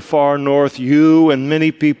out of the far north, you and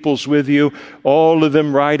many peoples with you, all of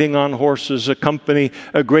them riding on horses,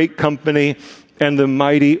 a great company, and the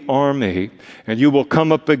mighty army. And you will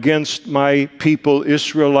come up against my people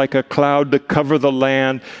Israel like a cloud to cover the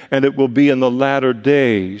land, and it will be in the latter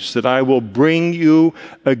days that I will bring you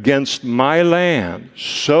against my land,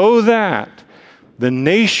 so that the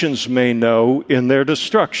nations may know in their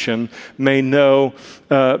destruction, may know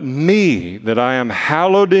me, that I am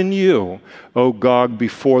hallowed in you, O Gog,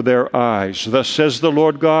 before their eyes. Thus says the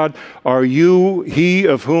Lord God, are you he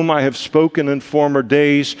of whom I have spoken in former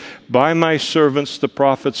days by my servants, the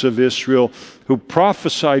prophets of Israel, who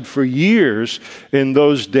prophesied for years in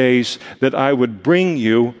those days that I would bring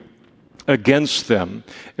you against them?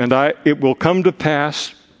 And it will come to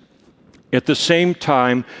pass at the same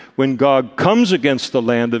time, when Gog comes against the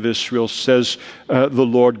land of Israel, says the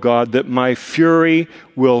Lord God, that my fury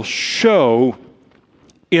will show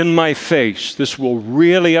in my face. This will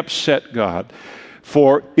really upset God.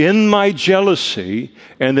 For in my jealousy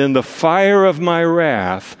and in the fire of my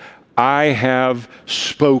wrath, I have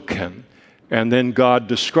spoken. And then God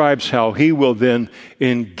describes how he will then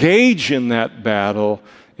engage in that battle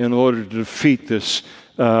in order to defeat this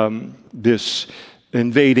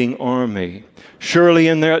invading army. Surely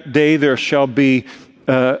in that day there shall be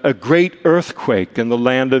a great earthquake in the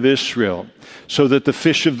land of Israel, so that the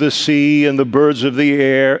fish of the sea and the birds of the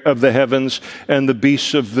air, of the heavens, and the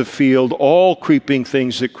beasts of the field, all creeping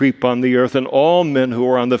things that creep on the earth, and all men who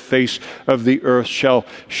are on the face of the earth shall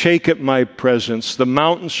shake at my presence. The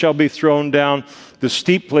mountains shall be thrown down, the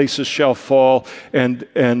steep places shall fall, and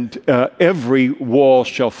every wall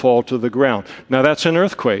shall fall to the ground. Now that's an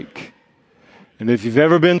earthquake. And if you've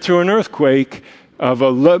ever been through an earthquake of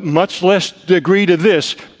a much less degree to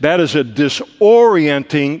this, that is a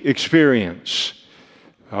disorienting experience.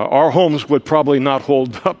 Our homes would probably not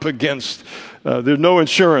hold up against, there's no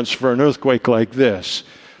insurance for an earthquake like this.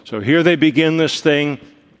 So here they begin this thing,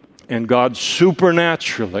 and God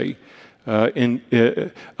supernaturally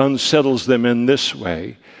unsettles them in this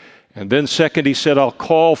way. And then second, he said, I'll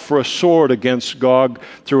call for a sword against Gog.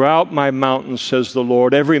 Throughout my mountains, says the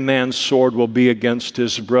Lord, every man's sword will be against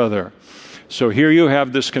his brother. So here you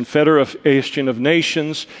have this confederation of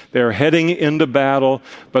nations. They're heading into battle,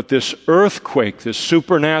 but this earthquake, this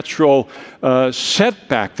supernatural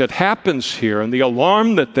setback that happens here, and the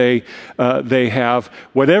alarm that they have,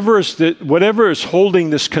 whatever is holding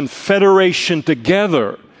this confederation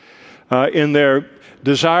together in their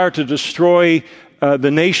desire to destroy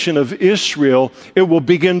the nation of Israel, it will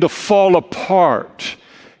begin to fall apart.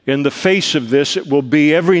 In the face of this, it will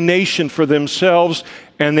be every nation for themselves,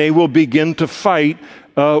 and they will begin to fight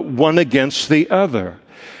one against the other.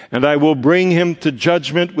 And I will bring him to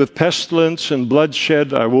judgment with pestilence and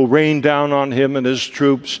bloodshed. I will rain down on him and his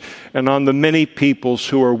troops and on the many peoples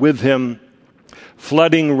who are with him,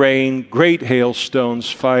 flooding rain, great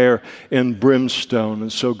hailstones, fire, and brimstone.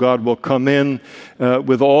 And so God will come in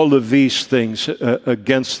with all of these things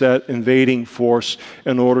against that invading force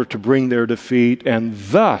in order to bring their defeat. And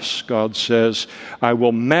thus, God says, I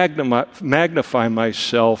will magnify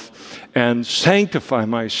myself and sanctify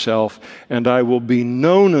myself, and I will be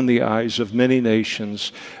known in the eyes of many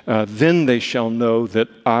nations. Then they shall know that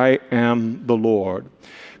I am the Lord.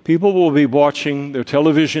 People will be watching their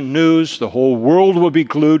television news. The whole world will be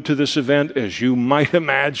glued to this event, as you might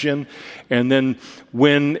imagine. And then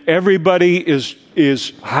when everybody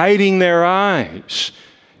is hiding their eyes,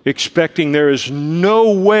 expecting there is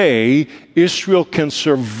no way Israel can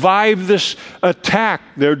survive this attack,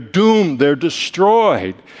 they're doomed, they're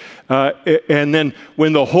destroyed. And then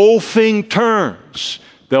when the whole thing turns,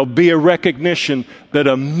 there'll be a recognition that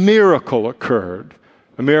a miracle occurred,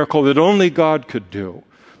 a miracle that only God could do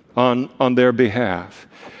on their behalf.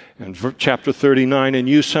 And chapter 39, and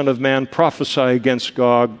you, son of man, prophesy against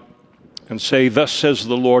Gog and say, thus says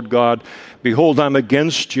the Lord God, behold, I'm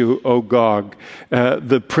against you, O Gog,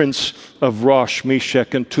 the prince of Rosh,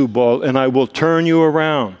 Meshech, and Tubal, and I will turn you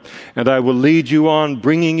around, and I will lead you on,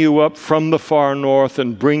 bringing you up from the far north,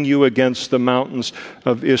 and bring you against the mountains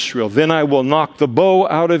of Israel. Then I will knock the bow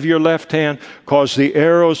out of your left hand, cause the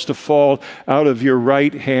arrows to fall out of your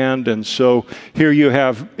right hand. And so here you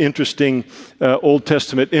have interesting Old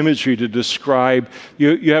Testament imagery to describe.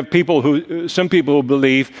 You have some people who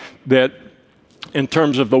believe that in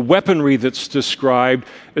terms of the weaponry that's described,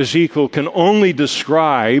 Ezekiel can only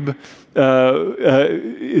describe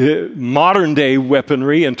modern-day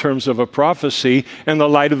weaponry in terms of a prophecy in the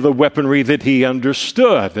light of the weaponry that he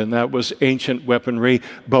understood. And that was ancient weaponry,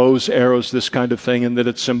 bows, arrows, this kind of thing, and that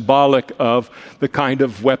it's symbolic of the kind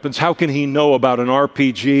of weapons. How can he know about an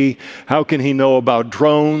RPG? How can he know about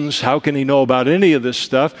drones? How can he know about any of this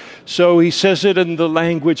stuff? So he says it in the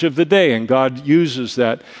language of the day, and God uses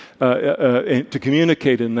that to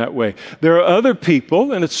communicate in that way. There are other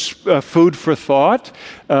people, and it's food for thought.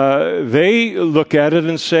 They look at it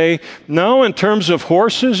and say, no, in terms of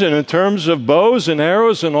horses and in terms of bows and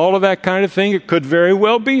arrows and all of that kind of thing, it could very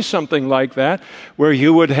well be something like that, where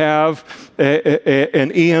you would have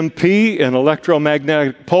an EMP, an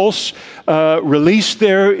electromagnetic pulse, released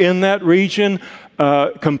there in that region,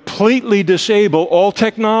 completely disable all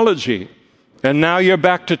technology. And now you're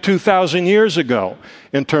back to 2,000 years ago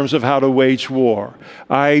in terms of how to wage war.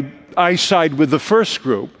 I side with the first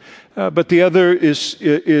group, but the other is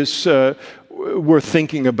worth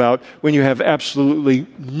thinking about when you have absolutely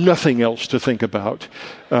nothing else to think about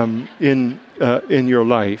in your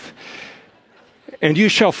life. And you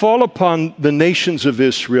shall fall upon the nations of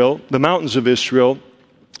Israel, the mountains of Israel,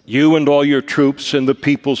 you and all your troops and the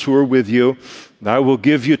peoples who are with you. I will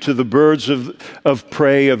give you to the birds of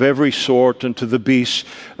prey of every sort and to the beasts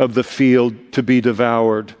of the field to be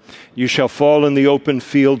devoured. You shall fall in the open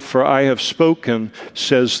field, for I have spoken,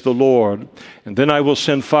 says the Lord. And then I will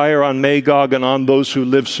send fire on Magog and on those who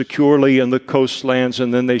live securely in the coastlands,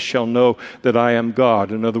 and then they shall know that I am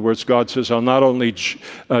God. In other words, God says, I'll not only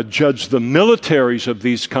judge the militaries of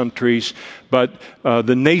these countries, but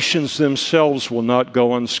the nations themselves will not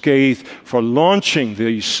go unscathed for launching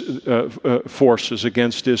these forces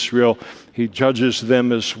against Israel. He judges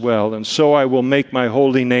them as well. And so I will make my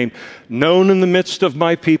holy name known in the midst of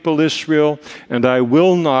my people Israel, and I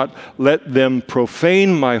will not let them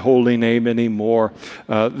profane my holy name anymore.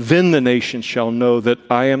 Then the nations shall know that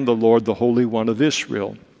I am the Lord, the Holy One of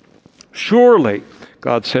Israel. Surely,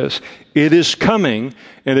 God says, it is coming,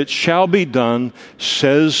 and it shall be done,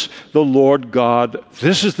 says the Lord God.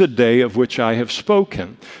 This is the day of which I have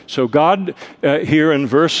spoken. So God, here in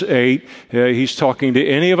verse 8, he's talking to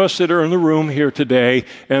any of us that are in the room here today,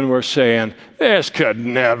 and we're saying, this could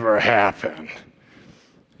never happen.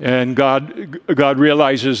 And God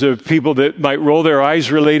realizes there are people that might roll their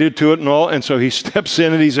eyes related to it and all, and so he steps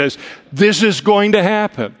in and he says, this is going to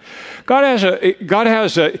happen. God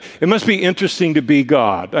has it must be interesting to be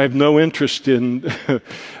God. I have no interest in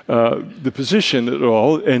the position at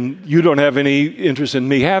all, and you don't have any interest in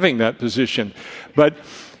me having that position. But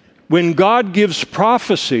when God gives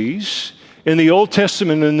prophecies in the Old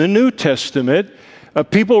Testament and the New Testament,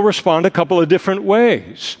 people respond a couple of different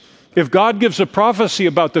ways. If God gives a prophecy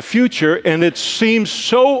about the future and it seems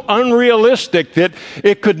so unrealistic that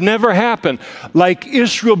it could never happen, like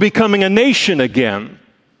Israel becoming a nation again,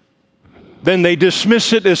 then they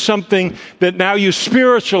dismiss it as something that now you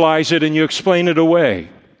spiritualize it and you explain it away.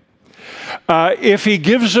 If he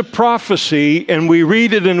gives a prophecy and we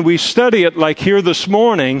read it and we study it like here this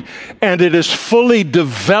morning, and it is fully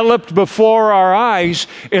developed before our eyes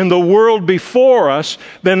in the world before us,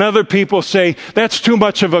 then other people say, that's too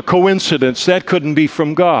much of a coincidence. That couldn't be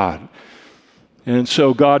from God. And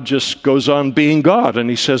so God just goes on being God, and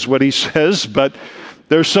he says what he says, but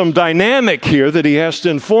there's some dynamic here that he has to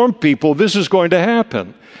inform people this is going to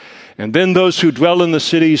happen. And then those who dwell in the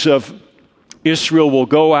cities of Israel will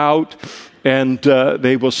go out and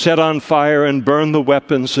they will set on fire and burn the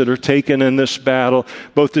weapons that are taken in this battle,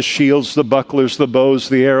 both the shields, the bucklers, the bows,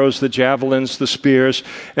 the arrows, the javelins, the spears,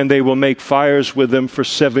 and they will make fires with them for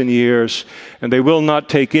 7 years. And they will not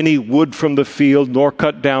take any wood from the field, nor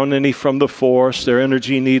cut down any from the forest. Their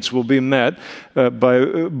energy needs will be met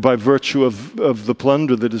by virtue of the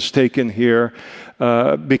plunder that is taken here.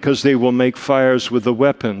 Because they will make fires with the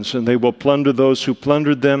weapons, and they will plunder those who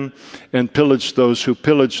plundered them and pillage those who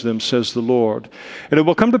pillaged them, says the Lord. And it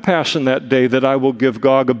will come to pass in that day that I will give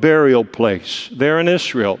Gog a burial place there in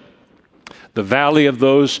Israel, the valley of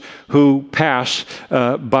those who pass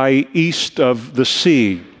by east of the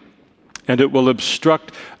sea. And it will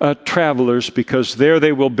obstruct travelers, because there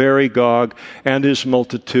they will bury Gog and his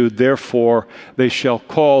multitude. Therefore they shall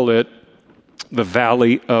call it the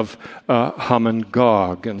Valley of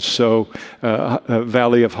Hamon-Gog. And so,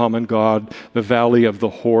 Valley of Hamon-Gog, the Valley of the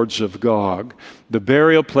Hordes of Gog. The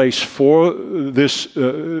burial place for this,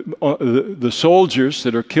 the soldiers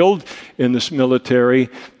that are killed in this military,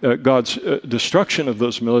 God's destruction of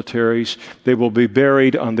those militaries, they will be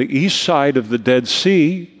buried on the east side of the Dead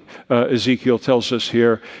Sea, Ezekiel tells us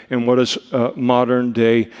here, in what is modern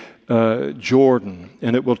day Jordan.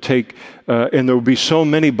 And it will take, and there will be so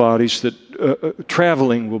many bodies that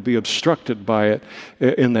traveling will be obstructed by it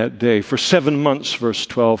in that day. For 7 months, verse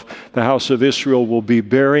 12, the house of Israel will be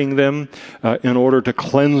burying them in order to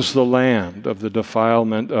cleanse the land of the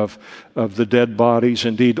defilement of the dead bodies.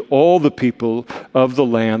 Indeed, all the people of the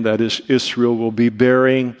land, that is Israel, will be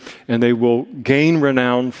burying, and they will gain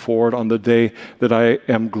renown for it on the day that I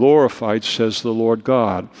am glorified, says the Lord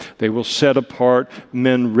God. They will set apart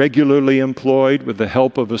men regularly employed with the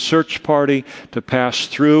help of a search party to pass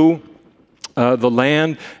through the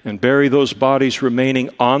land and bury those bodies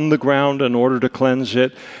remaining on the ground in order to cleanse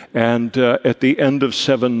it. And at the end of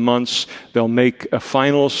 7 months, they'll make a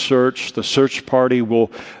final search. The search party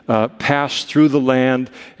will pass through the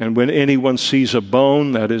land, and when anyone sees a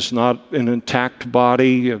bone that is not an intact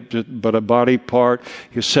body, but a body part,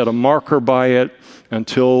 you set a marker by it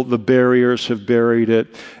until the buriers have buried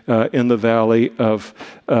it in the valley of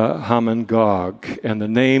Hamon-Gog. And the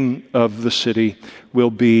name of the city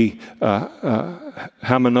will be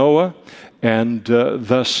Hamanoah, and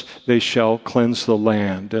thus they shall cleanse the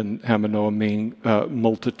land. And Hamanoah meaning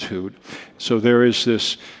multitude. So there is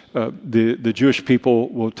this, the Jewish people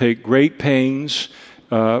will take great pains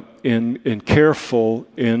in careful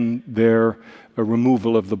in their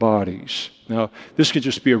removal of the bodies. Now, this could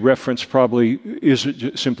just be a reference, probably is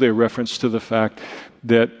simply a reference to the fact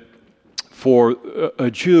that for a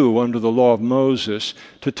Jew under the law of Moses,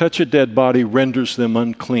 to touch a dead body renders them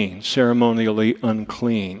unclean, ceremonially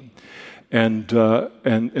unclean. And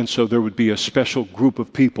so there would be a special group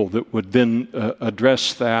of people that would then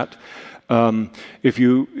address that. If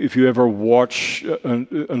you ever watch,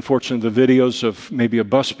 unfortunately, the videos of maybe a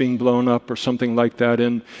bus being blown up or something like that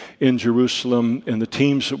in Jerusalem, and the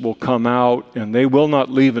teams that will come out, and they will not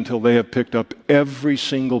leave until they have picked up every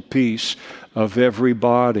single piece of every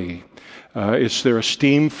body. It's their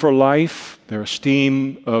esteem for life, their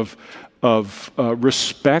esteem of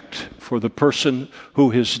respect for the person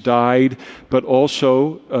who has died, but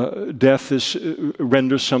also death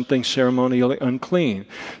renders something ceremonially unclean.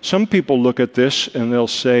 Some people look at this and they'll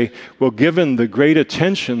say, well, given the great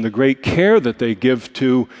attention, the great care that they give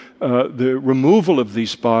to the removal of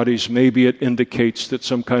these bodies, maybe it indicates that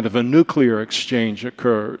some kind of a nuclear exchange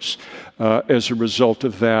occurs as a result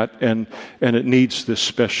of that, and it needs this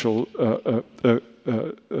special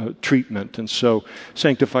treatment. And so,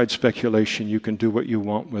 sanctified speculation, you can do what you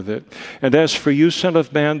want with it. And as for you, son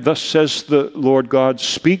of man, thus says the Lord God,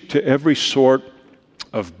 speak to every sort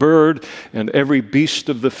of bird and every beast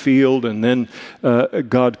of the field. And then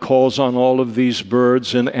God calls on all of these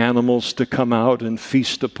birds and animals to come out and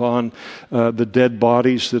feast upon the dead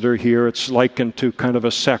bodies that are here. It's likened to kind of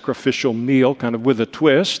a sacrificial meal, kind of with a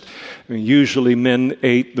twist. I mean, usually men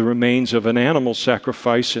ate the remains of an animal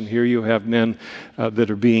sacrifice, and here you have men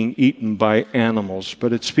that are being eaten by animals.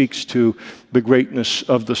 But it speaks to the greatness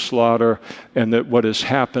of the slaughter, and that what has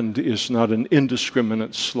happened is not an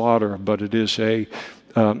indiscriminate slaughter, but it is a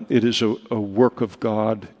work of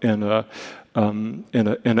God and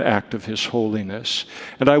an act of His holiness.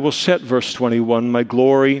 And I will set, verse 21, my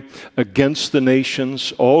glory against the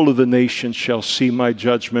nations. All of the nations shall see my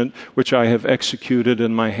judgment, which I have executed,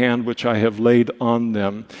 and my hand which I have laid on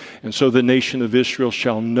them. And so the nation of Israel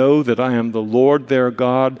shall know that I am the Lord their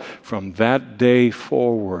God from that day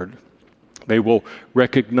forward. They will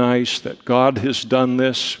recognize that God has done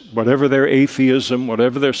this. Whatever their atheism,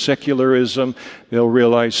 whatever their secularism, they'll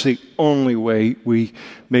realize the only way we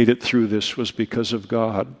made it through this was because of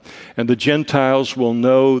God. And the Gentiles will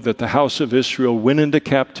know that the house of Israel went into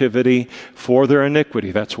captivity for their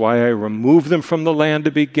iniquity. That's why I removed them from the land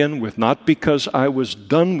to begin with, not because I was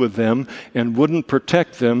done with them and wouldn't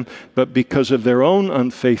protect them, but because of their own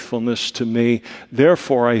unfaithfulness to me.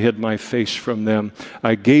 Therefore I hid my face from them.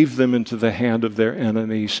 I gave them into the hand of their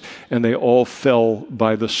enemies, and they all fell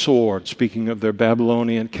by the sword, speaking of their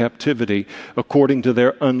Babylonian captivity. According to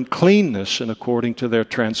their uncleanness and according to their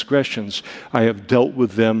transgressions, I have dealt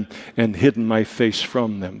with them and hidden my face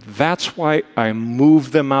from them. That's why I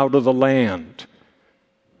moved them out of the land.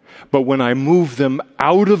 But when I moved them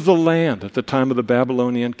out of the land at the time of the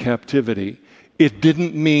Babylonian captivity, it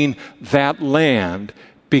didn't mean that land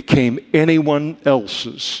became anyone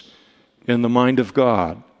else's in the mind of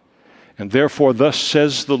God. And therefore, thus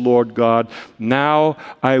says the Lord God, now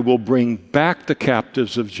I will bring back the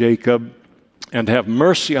captives of Jacob and have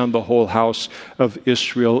mercy on the whole house of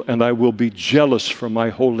Israel, and I will be jealous for my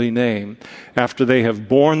holy name. After they have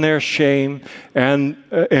borne their shame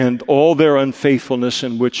and all their unfaithfulness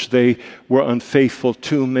in which they were unfaithful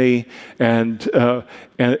to me, and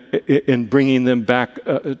in bringing them back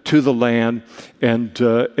to the land, and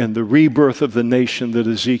the rebirth of the nation that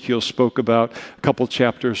Ezekiel spoke about a couple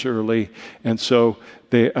chapters early. And so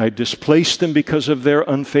I displaced them because of their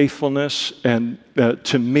unfaithfulness and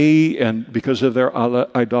to me, and because of their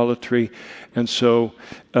idolatry. And so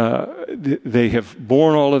they have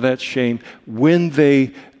borne all of that shame. When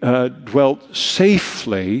they dwelt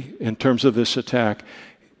safely, in terms of this attack,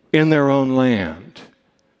 in their own land,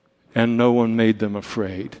 and no one made them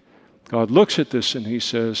afraid. God looks at this and He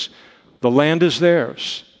says, the land is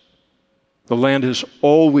theirs. The land has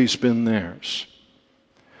always been theirs.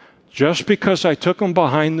 Just because I took them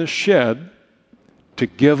behind the shed to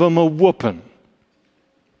give them a whooping,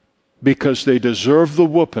 because they deserve the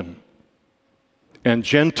whooping, and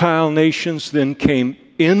Gentile nations then came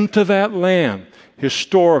into that land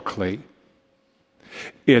historically,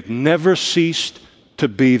 it never ceased to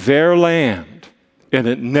be their land, and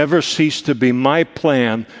it never ceased to be my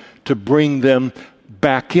plan to bring them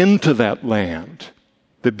back into that land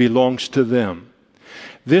that belongs to them.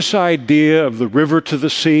 This idea of the river to the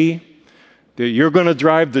sea, that you're going to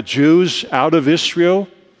drive the Jews out of Israel,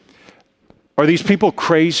 are these people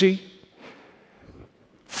crazy?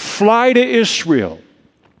 Fly to Israel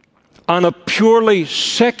on a purely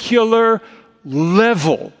secular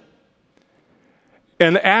level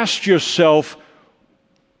and ask yourself,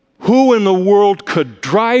 who in the world could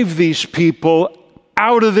drive these people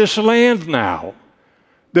out of this land now?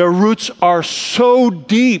 Their roots are so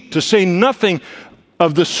deep, to say nothing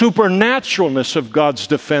of the supernaturalness of God's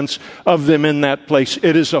defense of them in that place.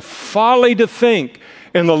 It is a folly to think,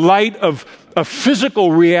 in the light of a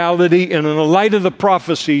physical reality and in the light of the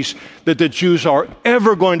prophecies, that the Jews are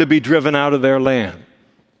ever going to be driven out of their land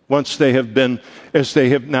once they have been, as they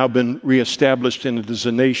have now been reestablished in it as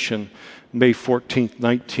a nation, May 14th,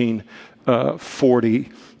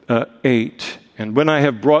 1948. And when I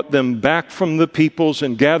have brought them back from the peoples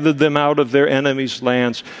and gathered them out of their enemies'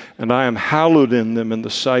 lands, and I am hallowed in them in the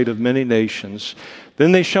sight of many nations,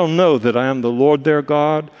 then they shall know that I am the Lord their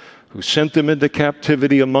God, who sent them into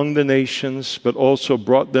captivity among the nations, but also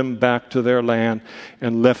brought them back to their land,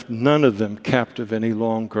 and left none of them captive any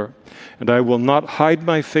longer. And I will not hide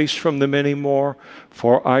my face from them any more,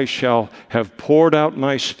 for I shall have poured out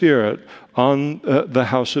my Spirit on the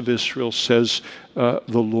house of Israel, says the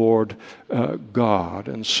Lord God.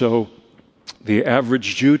 And so the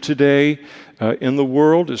average Jew today in the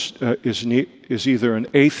world is either an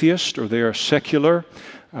atheist or they are secular.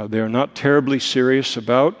 They're not terribly serious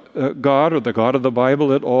about God or the God of the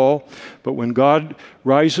Bible at all. But when God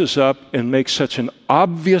rises up and makes such an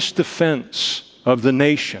obvious defense of the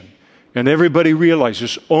nation, and everybody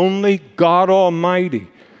realizes only God Almighty,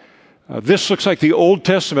 this looks like the Old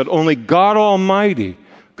Testament, only God Almighty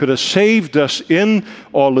could have saved us in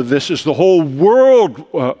all of this, as the whole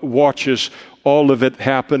world watches all of it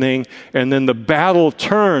happening, and then the battle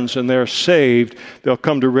turns and they're saved. They'll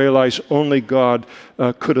come to realize only God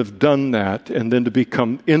could have done that, and then to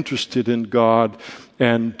become interested in God,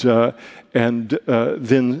 and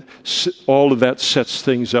then all of that sets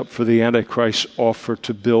things up for the Antichrist's offer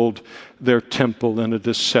to build their temple, and a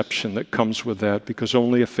deception that comes with that, because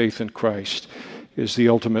only a faith in Christ is the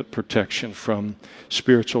ultimate protection from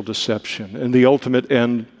spiritual deception. And the ultimate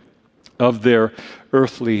end of their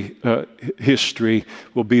earthly history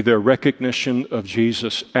will be their recognition of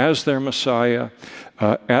Jesus as their Messiah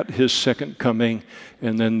at his second coming,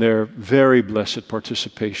 and then their very blessed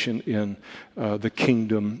participation in the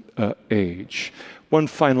kingdom age. One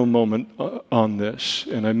final moment on this,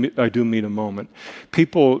 and I do mean a moment.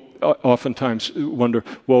 People oftentimes wonder,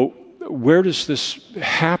 well, where does this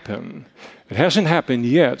happen? It hasn't happened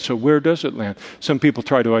yet, so where does it land? Some people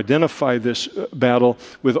try to identify this battle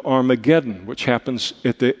with Armageddon, which happens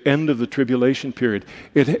at the end of the tribulation period.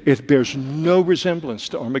 It bears no resemblance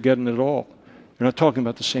to Armageddon at all. They're not talking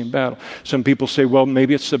about the same battle. Some people say, well,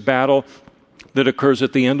 maybe it's the battle that occurs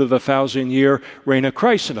at the end of the 1,000-year reign of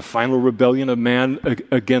Christ and a final rebellion of man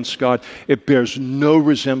against God. It bears no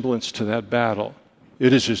resemblance to that battle.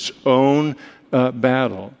 It is its own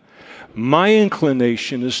battle. My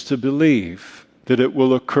inclination is to believe that it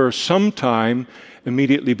will occur sometime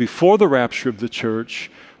immediately before the rapture of the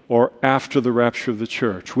church or after the rapture of the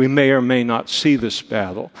church. We may or may not see this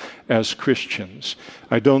battle as Christians.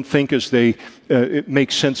 I don't think it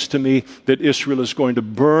makes sense to me that Israel is going to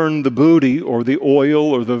burn the booty or the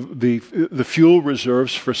oil or the fuel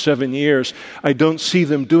reserves for 7 years. I don't see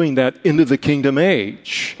them doing that into the kingdom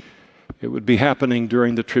age. It would be happening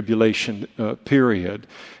during the tribulation period.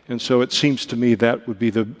 And so it seems to me that would be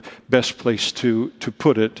the best place to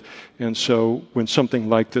put it. And so when something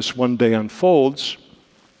like this one day unfolds,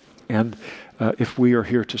 and if we are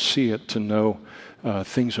here to see it, to know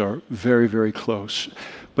things are very, very close.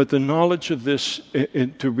 But the knowledge of this,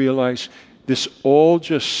 to realize this all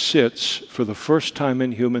just sits for the first time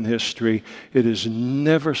in human history. It has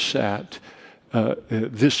never sat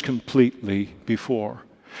this completely before.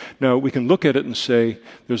 Now, we can look at it and say,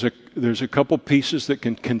 there's a couple pieces that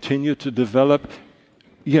can continue to develop.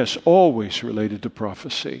 Yes, always related to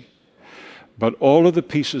prophecy. But all of the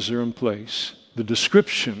pieces are in place. The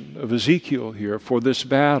description of Ezekiel here for this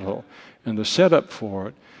battle and the setup for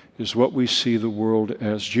it is what we see the world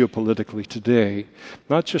as geopolitically today,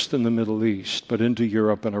 not just in the Middle East, but into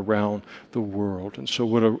Europe and around the world. And so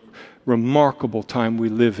what a remarkable time we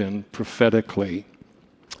live in prophetically.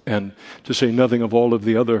 And to say nothing of all of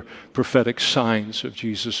the other prophetic signs of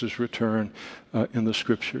Jesus' return in the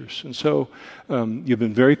Scriptures. And so you've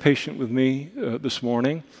been very patient with me this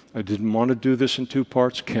morning. I didn't want to do this in 2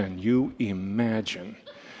 parts. Can you imagine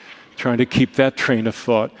trying to keep that train of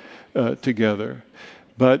thought together?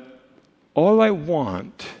 But all I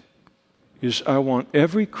want is I want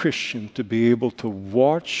every Christian to be able to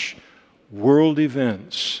watch world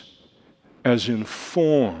events as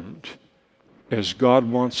informed as God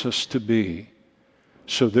wants us to be,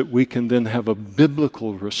 so that we can then have a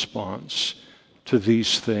biblical response to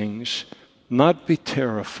these things, not be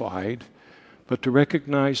terrified, but to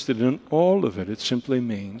recognize that in all of it, it simply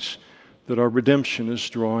means that our redemption is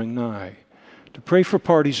drawing nigh. To pray for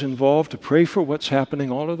parties involved, to pray for what's happening,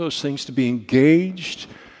 all of those things, to be engaged,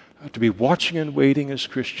 to be watching and waiting as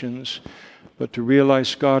Christians, but to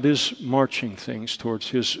realize God is marching things towards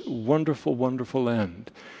His wonderful, wonderful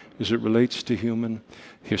end as it relates to human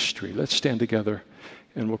history. Let's stand together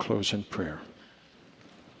and we'll close in prayer.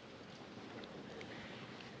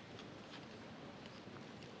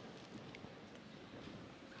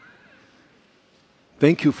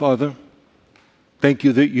 Thank you, Father. Thank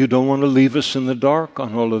you that you don't want to leave us in the dark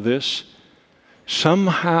on all of this.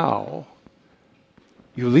 Somehow,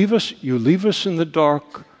 you leave us in the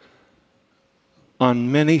dark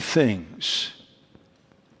on many things.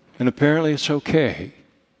 And apparently it's okay.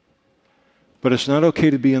 But it's not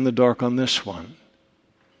okay to be in the dark on this one.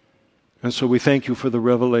 And so we thank you for the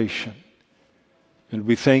revelation. And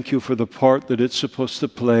we thank you for the part that it's supposed to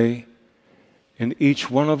play in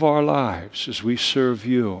each one of our lives as we serve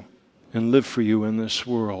you and live for you in this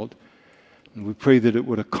world. And we pray that it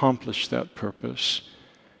would accomplish that purpose.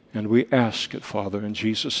 And we ask it, Father, in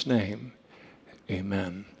Jesus' name.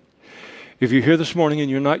 Amen. If you're here this morning and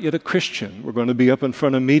you're not yet a Christian, we're going to be up in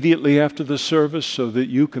front immediately after the service so that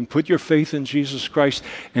you can put your faith in Jesus Christ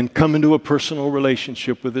and come into a personal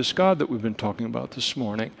relationship with this God that we've been talking about this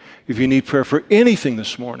morning. If you need prayer for anything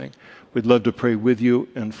this morning, we'd love to pray with you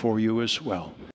and for you as well.